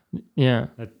 Yeah.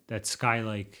 That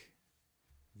sky-like.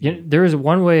 Yeah, there was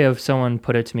one way of someone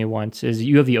put it to me once is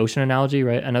you have the ocean analogy,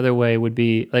 right? Another way would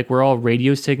be like we're all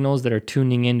radio signals that are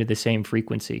tuning into the same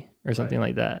frequency or something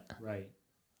like that. Right.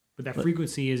 But that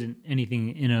frequency isn't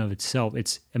anything in and of itself.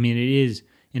 It is,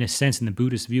 in a sense, in the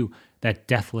Buddhist view, that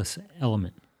deathless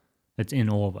element that's in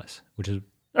all of us, which is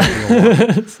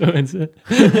so you're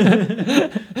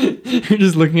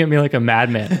just looking at me like a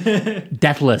madman.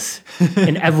 Deathless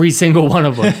in every single one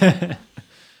of them.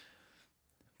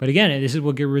 But again, this is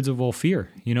what gets rid of all fear.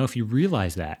 If you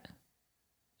realize that,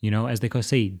 as they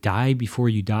say, die before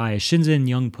you die. As Shinzen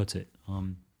Young puts it,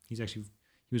 he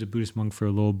was a Buddhist monk for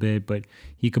a little bit, but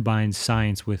he combines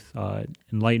science with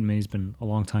enlightenment. He's been a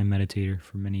long time meditator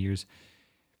for many years.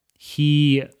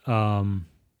 He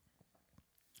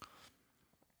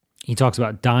talks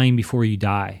about dying before you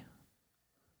die,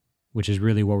 which is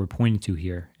really what we're pointing to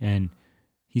here. And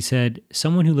he said,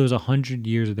 someone who lives 100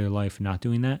 years of their life not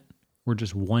doing that, or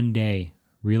just one day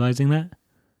realizing that,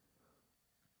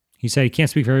 he said he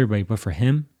can't speak for everybody, but for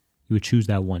him, he would choose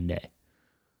that one day.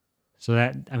 So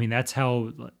that's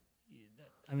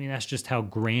just how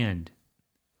grand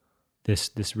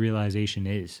this realization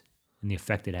is and the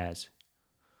effect it has.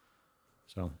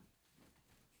 So.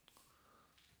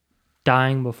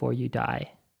 Dying before you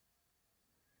die.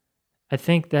 I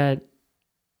think that,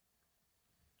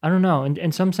 I don't know,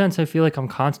 in some sense, I feel like I'm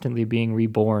constantly being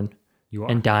reborn. You are.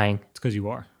 And dying. It's because you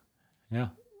are. Yeah.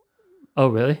 Oh,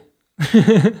 really?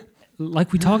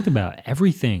 Like we talked about,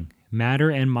 everything,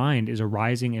 matter and mind, is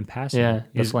arising and passing. Yeah,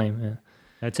 the flame, yeah.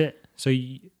 That's it. So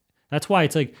that's why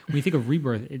it's like, when you think of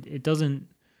rebirth, it doesn't,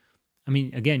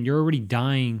 again, you're already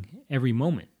dying every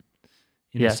moment.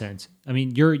 In a sense.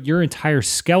 Your entire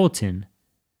skeleton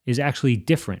is actually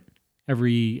different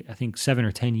every, I think, 7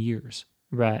 or 10 years.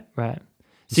 Right.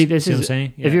 See, this is, what I'm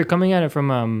saying? If you're coming at it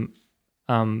from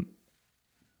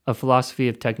a philosophy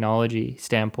of technology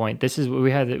standpoint, this is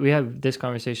we had this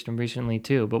conversation recently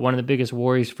too. But one of the biggest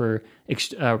worries for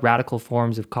radical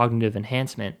forms of cognitive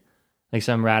enhancement, like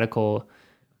some radical,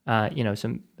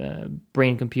 some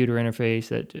brain-computer interface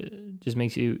that just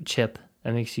makes you that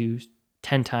makes you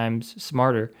 10 times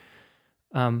smarter.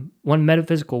 One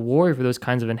metaphysical worry for those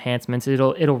kinds of enhancements,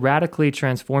 it'll radically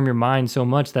transform your mind so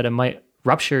much that it might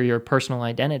rupture your personal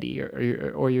identity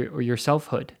or your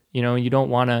selfhood. You know, you don't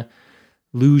want to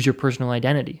lose your personal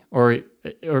identity, or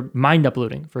mind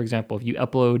uploading, for example. If you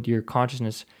upload your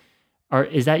consciousness,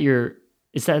 is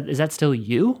that still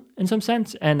you in some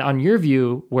sense? And on your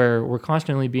view, where we're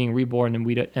constantly being reborn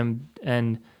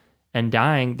and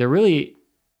dying, there really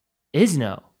is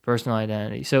no personal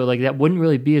identity. So like that wouldn't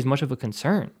really be as much of a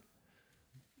concern.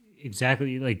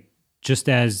 Exactly. Like, just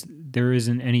as there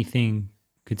isn't anything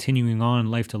continuing on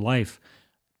life to life,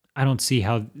 I don't see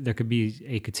how there could be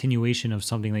a continuation of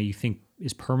something that you think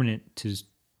is permanent to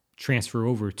transfer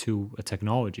over to a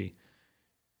technology.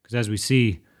 Because as we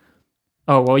see,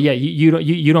 oh well, yeah,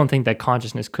 you don't think that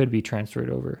consciousness could be transferred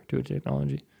over to a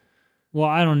technology? well,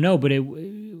 I don't know, but I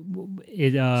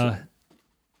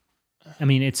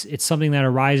mean, it's something that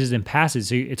arises and passes.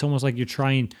 So it's almost like you're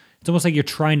trying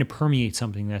to permeate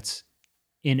something that's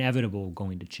inevitable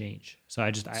going to change. So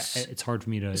it's hard for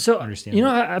me to understand. You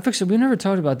know, actually, we've never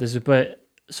talked about this, but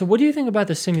so what do you think about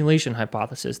the simulation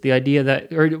hypothesis? The idea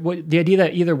that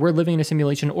either we're living in a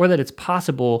simulation or that it's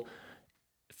possible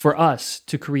for us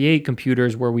to create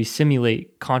computers where we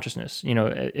simulate consciousness. You know,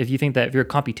 if you're a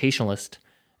computationalist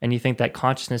and you think that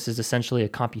consciousness is essentially a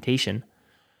computation,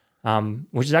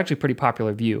 which is actually a pretty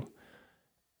popular view.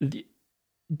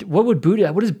 What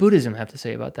does Buddhism have to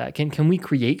say about that? Can we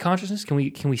create consciousness? Can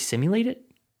we simulate it?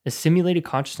 Is simulated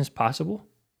consciousness possible?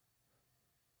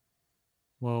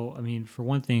 Well, I mean, for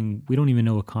one thing, we don't even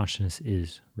know what consciousness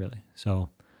is, really. So,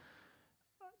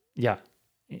 yeah,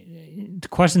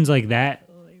 questions like that,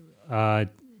 the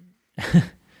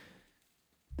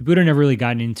Buddha never really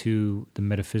gotten into the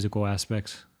metaphysical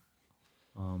aspects.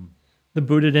 The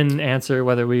Buddha didn't answer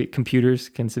whether computers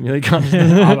can simulate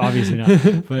consciousness. Obviously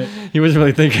not. But he wasn't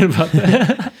really thinking about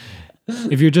that.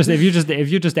 if you're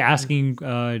just asking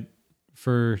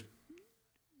for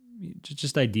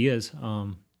just ideas,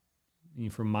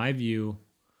 from my view,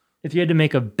 if you had to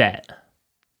make a bet,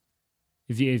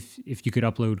 if you could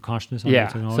upload consciousness on the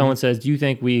technology, someone says, do you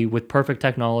think we, with perfect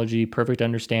technology, perfect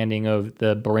understanding of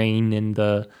the brain and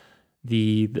the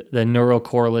neural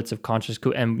correlates of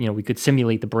consciousness, and we could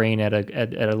simulate the brain at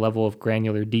a level of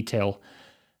granular detail,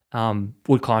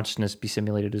 would consciousness be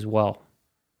simulated as well?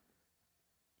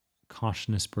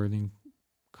 Consciousness birthing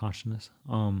consciousness.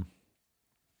 And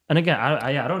again,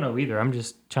 I don't know either. I'm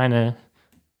just trying to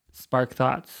spark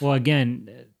thoughts. Well, again,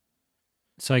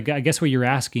 so I guess what you're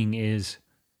asking is,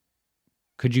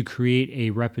 could you create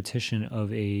a repetition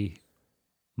of a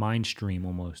mind stream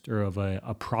almost, or of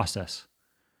a process?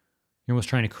 You're almost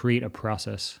trying to create a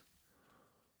process,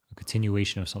 a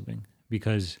continuation of something,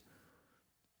 because,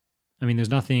 I mean, there's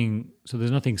nothing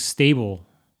stable,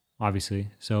 obviously.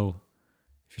 So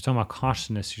if you're talking about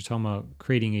consciousness, you're talking about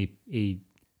creating a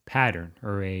pattern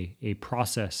or a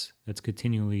process that's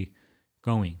continually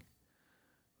going.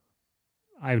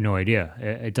 I have no idea.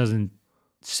 It doesn't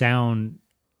sound,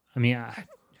 I mean,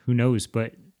 who knows,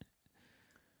 but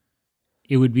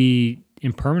it would be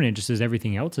impermanent just as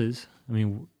everything else is. I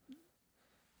mean,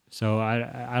 so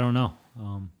I don't know.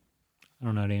 I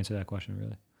don't know how to answer that question,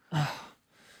 really.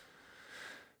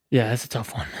 Yeah, that's a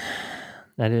tough one.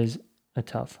 That is a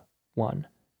tough one.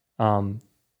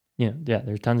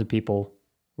 There's tons of people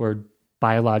who are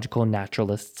biological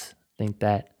naturalists think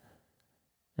that,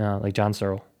 like John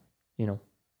Searle,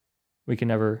 we can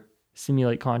never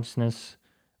simulate consciousness.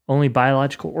 Only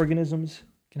biological organisms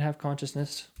can have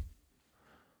consciousness.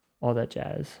 All that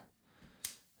jazz.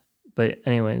 But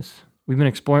anyways, we've been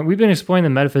exploring the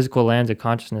metaphysical lands of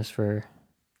consciousness for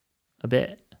a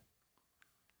bit.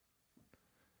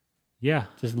 Yeah.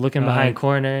 Just looking behind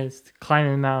corners,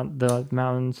 climbing the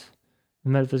mountains, the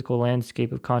metaphysical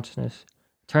landscape of consciousness,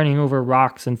 turning over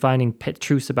rocks and finding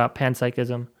truths about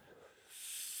panpsychism.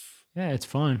 Yeah, it's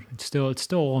fun. It's still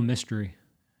all a mystery,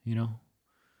 Yeah,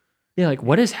 like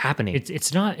what is happening?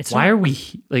 Why are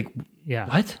we like? Yeah.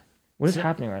 What? What is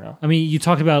happening right now? I mean, you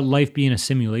talked about life being a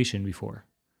simulation before,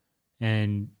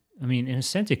 and I mean, in a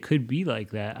sense, it could be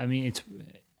like that. I mean,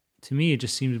 to me, it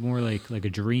just seems more like a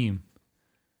dream,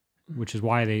 which is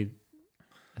why I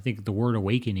think the word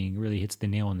awakening really hits the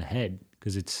nail on the head,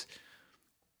 because it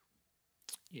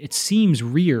seems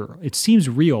real. It seems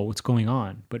real what's going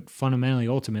on, but fundamentally,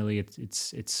 ultimately,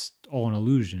 it's all an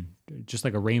illusion. Just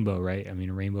like a rainbow, right? I mean,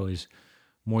 a rainbow is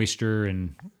moisture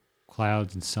and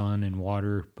clouds and sun and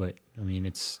water, but I mean,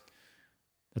 that's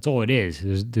all it is.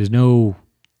 There's no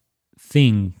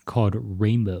thing called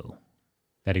rainbow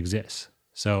that exists.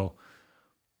 So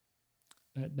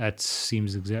that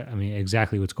seems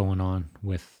exactly what's going on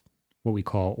with what we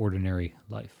call ordinary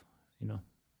life.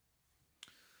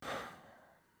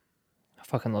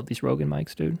 fucking love these Rogan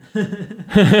mics, dude.